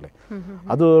ಮಾಡಿದ್ದೀವಿ ಅದರಲ್ಲಿ.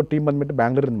 ಅದು ಟೀಮ್ ಬಂದುಬಿಟ್ಟು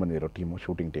ಬ್ಯಾಂಗ್ಳೂರಿಂದ ಬಂದಿರೋ ಟೀಮು,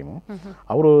 ಶೂಟಿಂಗ್ ಟೀಮು.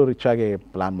 ಅವರು ರಿಚ್ ಆಗಿ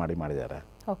ಪ್ಲಾನ್ ಮಾಡಿದ್ದಾರೆ.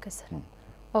 Okay sir.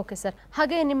 Okay sir.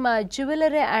 ಹಾಗೆ ನಿಮ್ಮ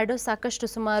ಜ್ಯುವೆಲರಿ ಆ್ಯಡು ಸಾಕಷ್ಟು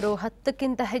ಸುಮಾರು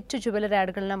 10ಕ್ಕಿಂತ ಹೆಚ್ಚು ಜ್ಯುವೆಲರಿ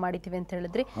ಆ್ಯಡ್ಗಳನ್ನ ಮಾಡಿದ್ದೀವಿ ಅಂತ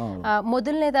ಹೇಳಿದ್ರಿ.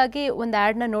 ಮೊದಲನೇದಾಗಿ ಒಂದು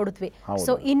ಆ್ಯಡ್ನ ನೋಡಿದ್ವಿ.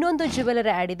 ಸೊ ಇನ್ನೊಂದು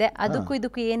ಜ್ಯುವೆಲರಿ ಆ್ಯಡ್ ಇದೆ, ಅದಕ್ಕೂ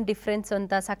ಇದಕ್ಕೂ ಏನು ಡಿಫ್ರೆನ್ಸ್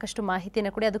ಅಂತ ಸಾಕಷ್ಟು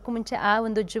ಮಾಹಿತಿನ ಕೊಡಿ. ಅದಕ್ಕೂ ಮುಂಚೆ ಆ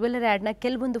ಒಂದು ಜ್ಯುವೆಲರಿ ಆ್ಯಡ್ನ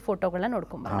ಕೆಲವೊಂದು ಫೋಟೋಗಳನ್ನ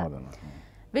ನೋಡ್ಕೊಂಬರೋಣ.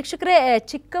 ವೀಕ್ಷಕರೇ,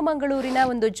 ಚಿಕ್ಕಮಗಳೂರಿನ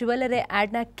ಒಂದು ಜ್ಯುವೆಲರಿ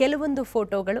ಆ್ಯಡ್ನ ಕೆಲವೊಂದು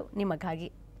ಫೋಟೋಗಳು ನಿಮಗಾಗಿ.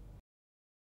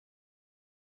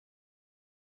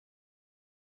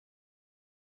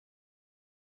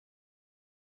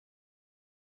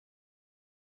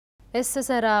 ಎಸ್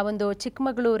ಸರ್, ಒಂದು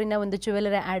ಚಿಕ್ಕಮಗಳೂರಿನ ಒಂದು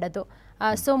ಜ್ಯುವೆಲರಿ ಆ್ಯಡ್ ಅದು.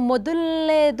 ಸೊ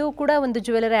ಮೊದಲನೇದು ಕೂಡ ಒಂದು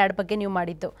ಜ್ಯುವೆಲರಿ ಆ್ಯಡ್ ಬಗ್ಗೆ ನೀವು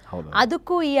ಮಾಡಿದ್ದು,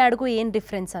 ಅದಕ್ಕೂ ಈ ಆ್ಯಡ್ಗೂ ಏನು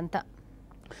ಡಿಫ್ರೆನ್ಸ್ ಅಂತ?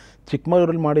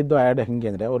 ಚಿಕ್ಕಮಗಳೂರಲ್ಲಿ ಮಾಡಿದ್ದು ಆ್ಯಡ್ ಹೆಂಗೆ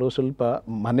ಅಂದರೆ, ಅವರು ಸ್ವಲ್ಪ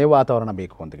ಮನೆ ವಾತಾವರಣ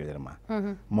ಬೇಕು ಅಂತ ಹೇಳಿದ್ರಮ್ಮ,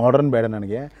 ಮಾಡರ್ನ್ ಬೇಡ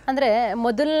ನನಗೆ. ಅಂದರೆ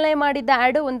ಮೊದಲನೇ ಮಾಡಿದ್ದ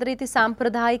ಆ್ಯಡ್ ಒಂದು ರೀತಿ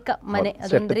ಸಾಂಪ್ರದಾಯಿಕ ಮನೆ,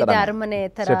 ಅದೊಂದು ರೀತಿ ಅರಮನೆ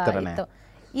ಥರ ಇತ್ತು.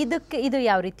 ಇದಕ್ಕೆ ಇದು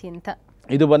ಯಾವ ರೀತಿ ಅಂತ?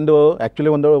 ಇದು ಬಂದು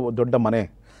ಆ್ಯಕ್ಚುಲಿ ಒಂದು ದೊಡ್ಡ ಮನೆ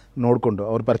ನೋಡಿಕೊಂಡು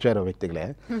ಅವ್ರ ಪರಿಚಯ ಇರೋ ವ್ಯಕ್ತಿಗಳೇ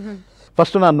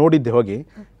ಫಸ್ಟ್ ನಾನು ನೋಡಿದ್ದೆ, ಹೋಗಿ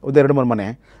ಒಂದು 2-3 ಮನೆ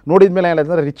ನೋಡಿದ ಮೇಲೆ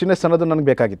ಏನಾಯ್ತಂದರೆ ರಿಚ್ನೆಸ್ ಅನ್ನೋದು ನನಗೆ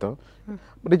ಬೇಕಾಗಿತ್ತು.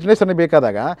 ರಿಚ್ನೆಸ್ ಅನ್ನೋದು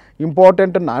ಬೇಕಾದಾಗ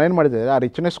ಇಂಪಾರ್ಟೆಂಟ್ ನಾನೇನು ಮಾಡಿದೆ, ಆ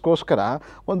ರಿಚ್ನೆಸ್ಗೋಸ್ಕರ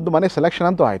ಒಂದು ಮನೆ ಸೆಲೆಕ್ಷನ್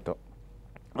ಅಂತೂ ಆಯಿತು.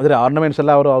 ಆದರೆ ಆರ್ನಮೆಂಟ್ಸ್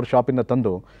ಎಲ್ಲ ಅವ್ರ ಶಾಪಿಂದ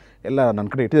ತಂದು ಎಲ್ಲ ನನ್ನ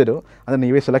ಕಡೆ ಇಟ್ಟಿದ್ದರು. ಅಂದರೆ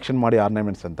ನೀವೇ ಸೆಲೆಕ್ಷನ್ ಮಾಡಿ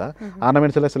ಆರ್ನಮೆಂಟ್ಸ್ ಅಂತ.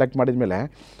 ಆರ್ನಮೆಂಟ್ಸ್ ಎಲ್ಲ ಸೆಲೆಕ್ಟ್ ಮಾಡಿದ ಮೇಲೆ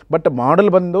ಬಟ್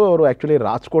ಮಾಡಲ್ ಬಂದು ಅವರು ಆ್ಯಕ್ಚುಲಿ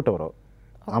ರಾಜ್ಕೋಟ್ ಅವರು,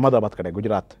 ಅಹಮದಾಬಾದ್ ಕಡೆ,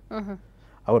 ಗುಜರಾತ್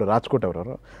ಅವರು, ರಾಜ್ಕೋಟ್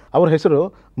ಅವರವರು. ಅವ್ರ ಹೆಸರು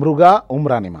ಮೃಗಾ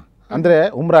ಉಮ್ರಾನಿಮ, ಅಂದರೆ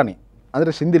ಉಮ್ರಾನಿ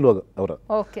ಅಂದರೆ ಸಿಂಧಿ ಲೋಗ್ ಅವರು,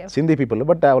 ಸಿಂಧಿ ಪೀಪಲ್.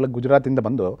 ಬಟ್ ಅವಳಿಗೆ ಗುಜರಾತಿಂದ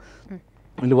ಬಂದು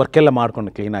ಇಲ್ಲಿ ವರ್ಕೆಲ್ಲ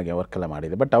ಮಾಡ್ಕೊಂಡು ಕ್ಲೀನಾಗಿ ವರ್ಕೆಲ್ಲ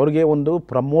ಮಾಡಿದೆ. ಬಟ್ ಅವ್ರಿಗೆ ಒಂದು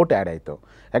ಪ್ರಮೋಟ್ ಆ್ಯಡ್ ಆಯಿತು.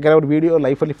 ಯಾಕಂದರೆ ಅವ್ರು ವೀಡಿಯೋ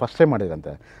ಲೈಫಲ್ಲಿ ಫಸ್ಟ್ ಟೈಮ್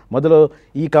ಮಾಡಿದ್ರಂತೆ. ಮೊದಲು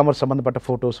ಕಾಮರ್ಸ್ ಸಂಬಂಧಪಟ್ಟ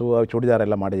ಫೋಟೋಸು,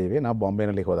 ಚೂಡಿದಾರೆಲ್ಲ ಮಾಡಿದ್ದೀವಿ ನಾವು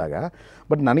ಬಾಂಬೆನಲ್ಲಿ ಹೋದಾಗ.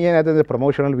 ಬಟ್ ನನಗೇನಾಯ್ತು ಅಂದರೆ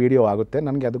ಪ್ರಮೋಷನಲ್ ವೀಡಿಯೋ ಆಗುತ್ತೆ,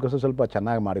 ನನಗೆ ಅದಕ್ಕೋಸ್ಕರ ಸ್ವಲ್ಪ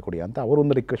ಚೆನ್ನಾಗಿ ಮಾಡಿಕೊಡಿ ಅಂತ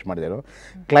ಅವರೊಂದು ರಿಕ್ವೆಸ್ಟ್ ಮಾಡಿದರು.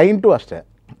 ಕ್ಲೈಂಟು ಅಷ್ಟೇ,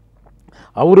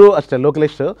 ಅವರು ಅಷ್ಟೇ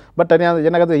ಲೋಕಲಿಸ್ಟು. ಬಟ್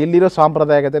ಏನಾಗುತ್ತೆ, ಎಲ್ಲಿರೋ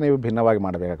ಸಾಂಪ್ರದಾಯಿಕತೆ ನೀವು ಭಿನ್ನವಾಗಿ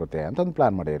ಮಾಡಬೇಕಾಗುತ್ತೆ ಅಂತ ಒಂದು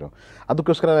ಪ್ಲ್ಯಾನ್ ಮಾಡಿದರು.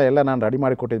 ಅದಕ್ಕೋಸ್ಕರ ಎಲ್ಲ ನಾನು ರೆಡಿ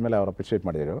ಮಾಡಿ ಕೊಟ್ಟಿದ ಮೇಲೆ ಅವರು ಅಪ್ರಿಷಿಯೇಟ್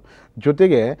ಮಾಡಿದರು.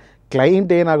 ಜೊತೆಗೆ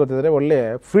ಕ್ಲೈಂಟ್ ಏನಾಗುತ್ತೆ ಅಂದರೆ ಒಳ್ಳೆ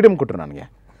ಫ್ರೀಡಮ್ ಕೊಟ್ಟರು ನನಗೆ.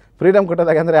 ಫ್ರೀಡಮ್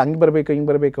ಕೊಟ್ಟದಾಗ ಅಂದರೆ ಹಂಗೆ ಬರಬೇಕು ಹಿಂಗೆ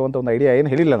ಬರಬೇಕು ಅಂತ ಒಂದು ಐಡಿಯಾ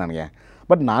ಏನು ಹೇಳಿಲ್ಲ ನನಗೆ.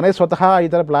 ಬಟ್ ನಾನೇ ಸ್ವತಃ ಈ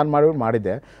ಥರ ಪ್ಲ್ಯಾನ್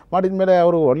ಮಾಡಿದ್ದೆ. ಮಾಡಿದ ಮೇಲೆ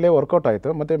ಅವರು ಒಳ್ಳೆ ವರ್ಕೌಟ್ ಆಯಿತು.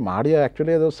 ಮತ್ತು ಮಾಡಿ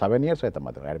ಆ್ಯಕ್ಚುಲಿ ಅದು 7 ಇಯರ್ಸ್ ಆಯ್ತಮ್ಮ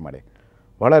ಅದು ಆ್ಯಡ್ ಮಾಡಿ.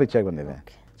 ಭಾಳ ರಿಚಾಗಿ ಬಂದಿದೆ.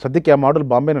 ಸದ್ಯಕ್ಕೆ ಆ ಮಾಡಲ್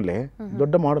ಬಾಂಬೆನಲ್ಲಿ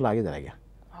ದೊಡ್ಡ ಮಾಡಲ್ ಆಗಿದೆ ಹಾಗೆ.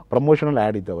 ಪ್ರಮೋಷನಲ್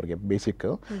ಆ್ಯಡ್ ಇದ್ದು ಅವರಿಗೆ ಬೇಸಿಕ್.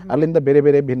 ಅಲ್ಲಿಂದ ಬೇರೆ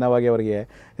ಬೇರೆ ಭಿನ್ನವಾಗಿ ಅವರಿಗೆ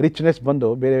ರಿಚ್ನೆಸ್ ಬಂದು,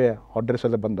 ಬೇರೆ ಅಡ್ರೆಸ್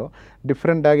ಎಲ್ಲ ಬಂದು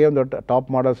ಡಿಫ್ರೆಂಟಾಗಿ ಒಂದು ಟಾಪ್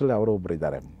ಮಾಡಲ್ಸಲ್ಲಿ ಅವರು ಒಬ್ಬರು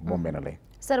ಇದ್ದಾರೆ ಬಾಂಬೆನಲ್ಲಿ.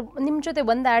 ಸರ್, ನಿಮ್ಮ ಜೊತೆ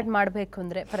ಒಂದು ಆ್ಯಡ್ ಮಾಡಬೇಕು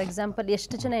ಅಂದರೆ ಫಾರ್ ಎಕ್ಸಾಂಪಲ್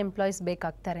ಎಷ್ಟು ಜನ ಎಂಪ್ಲಾಯೀಸ್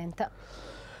ಬೇಕಾಗ್ತಾರೆ ಅಂತ?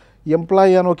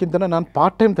 ಎಂಪ್ಲಾಯಿ ಅನ್ನೋಕ್ಕಿಂತ ನಾನು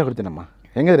part time ತಗೊಳ್ತೀನಮ್ಮ.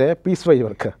 ಹೆಂಗಂದರೆ piece Y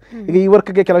work. ಈಗ ಈ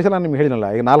ವರ್ಕ್ಗೆ ಕೆಲವು ಜನ ನಾನು ನಿಮ್ಗೆ ಹೇಳಿನಲ್ಲ,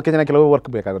 ಈಗ 4 ಜನ ಕೆಲವು ವರ್ಕ್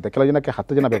ಬೇಕಾಗುತ್ತೆ, ಕೆಲವು ಜನಕ್ಕೆ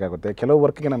 10 ಜನ ಬೇಕಾಗುತ್ತೆ, ಕೆಲವು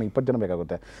ವರ್ಕಿಗೆ ನನಗೆ 20 ಜನ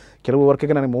ಬೇಕಾಗುತ್ತೆ, ಕೆಲವು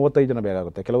ವರ್ಕಿಗೆ ನನಗೆ 35 ಜನ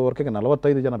ಬೇಕಾಗುತ್ತೆ, ಕೆಲವು ವರ್ಕಿಗೆ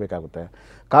 45 ಜನ ಬೇಕಾಗುತ್ತೆ.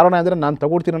 ಕಾರಣ ಅಂದರೆ ನಾನು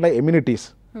ತಗೊಳ್ತೀನಲ್ಲ ಎಮ್ಯುನಿಟೀಸ್.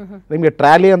 ನಿಮಗೆ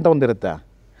ಟ್ರ್ಯಾಲಿ ಅಂತ ಒಂದಿರುತ್ತೆ,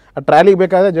 ಆ ಟ್ರ್ಯಾಲಿಗೆ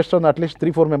ಬೇಕಾದರೆ ಜಸ್ಟ್ ಒಂದು ಅಟ್ಲೀಸ್ಟ್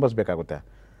 3-4 ಮೆಂಬರ್ಸ್ ಬೇಕಾಗುತ್ತೆ.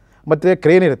 ಮತ್ತು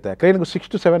ಕ್ರೇನ್ ಇರುತ್ತೆ, ಕ್ರೇನ್ಗೂ 6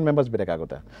 to 7 ಮೆಂಬರ್ಸ್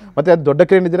ಬೇಕಾಗುತ್ತೆ. ಮತ್ತು ಅದು ದೊಡ್ಡ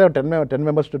ಕ್ರೇನ್ ಇದ್ದರೆ 10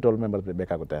 ಮೆಂಬರ್ಸ್ to 12 ಮೆಂಬರ್ಸ್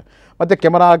ಬೇಕಾಗುತ್ತೆ. ಮತ್ತು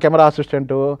ಕೆಮರಾ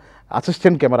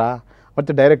ಅಸಿಸ್ಟೆಂಟ್ ಕೆಮರಾ,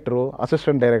 ಮತ್ತು ಡೈರೆಕ್ಟ್ರು,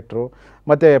 ಅಸಿಸ್ಟೆಂಟ್ ಡೈರೆಕ್ಟ್ರು,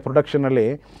 ಮತ್ತು ಪ್ರೊಡಕ್ಷನಲ್ಲಿ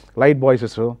ಲೈಟ್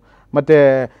ಬಾಯ್ಸಸ್ಸು, ಮತ್ತು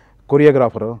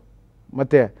ಕೊರಿಯೋಗ್ರಾಫರು,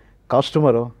 ಮತ್ತು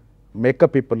customer,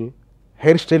 makeup people,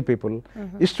 hair style people.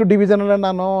 ಇಷ್ಟು ಡಿವಿಷನಲ್ಲಿ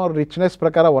ನಾನು ರಿಚ್ನೆಸ್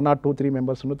ಪ್ರಕಾರ 1 or 2-3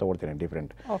 ಮೆಂಬರ್ಸನ್ನು ತೊಗೊಳ್ತೀನಿ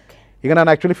ಡಿಫ್ರೆಂಟ್. ಈಗ ನಾನು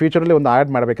ಆ್ಯಕ್ಚುಲಿ ಫ್ಯೂಚರಲ್ಲಿ ಒಂದು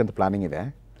ಆ್ಯಡ್ ಮಾಡಬೇಕಂತ ಪ್ಲಾನಿಂಗ್ ಇದೆ.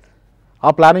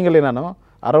 ಆ ಪ್ಲಾನಿಂಗಲ್ಲಿ ನಾನು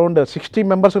ಅರೌಂಡ್ 60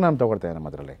 ಮೆಂಬರ್ಸು ನಾನು ತೊಗೊಳ್ತೇನೆ ನಮ್ಮ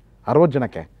ಅದರಲ್ಲಿ, 60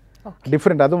 ಜನಕ್ಕೆ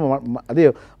ಡಿಫ್ರೆಂಟ್. ಅದು ಅದೇ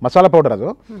ಮಸಾಲ ಪೌಡರ್ ಅದು,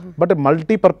 ಬಟ್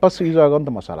ಮಲ್ಟಿಪರ್ಪಸ್ ಯೂಸ್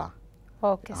ಆಗೋವಂಥ ಮಸಾಲ.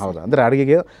 ಹೌದು, ಅಂದರೆ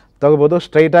ಅಡುಗೆಗೆ ತಗೋಬೋದು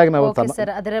ಸ್ಟ್ರೈಟಾಗಿ ನಾವು.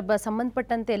 ಸರ್, ಅದರ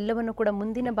ಸಂಬಂಧಪಟ್ಟಂತೆ ಎಲ್ಲವನ್ನು ಕೂಡ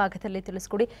ಮುಂದಿನ ಭಾಗದಲ್ಲಿ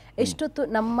ತಿಳಿಸ್ಕೊಡಿ. ಎಷ್ಟೊತ್ತು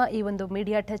ನಮ್ಮ ಈ ಒಂದು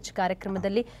ಮೀಡಿಯಾ ಟಚ್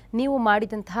ಕಾರ್ಯಕ್ರಮದಲ್ಲಿ ನೀವು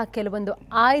ಮಾಡಿದಂತಹ ಕೆಲವೊಂದು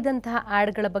ಆಯ್ದಂತಹ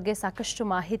ಆ್ಯಡ್ಗಳ ಬಗ್ಗೆ ಸಾಕಷ್ಟು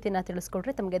ಮಾಹಿತಿನ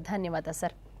ತಿಳಿಸ್ಕೊಡ್ರೆ ತಮಗೆ ಧನ್ಯವಾದ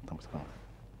ಸರ್. ನಮಸ್ಕಾರ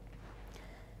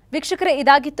ವೀಕ್ಷಕರೇ,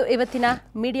 ಇದಾಗಿತ್ತು ಇವತ್ತಿನ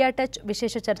ಮೀಡಿಯಾ ಟಚ್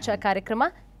ವಿಶೇಷ ಚರ್ಚಾ ಕಾರ್ಯಕ್ರಮ.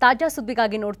 ತಾಜಾ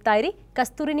ಸುದ್ದಿಗಾಗಿ ನೋಡ್ತಾ ಇರಿ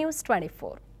ಕಸ್ತೂರಿ ನ್ಯೂಸ್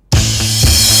 24.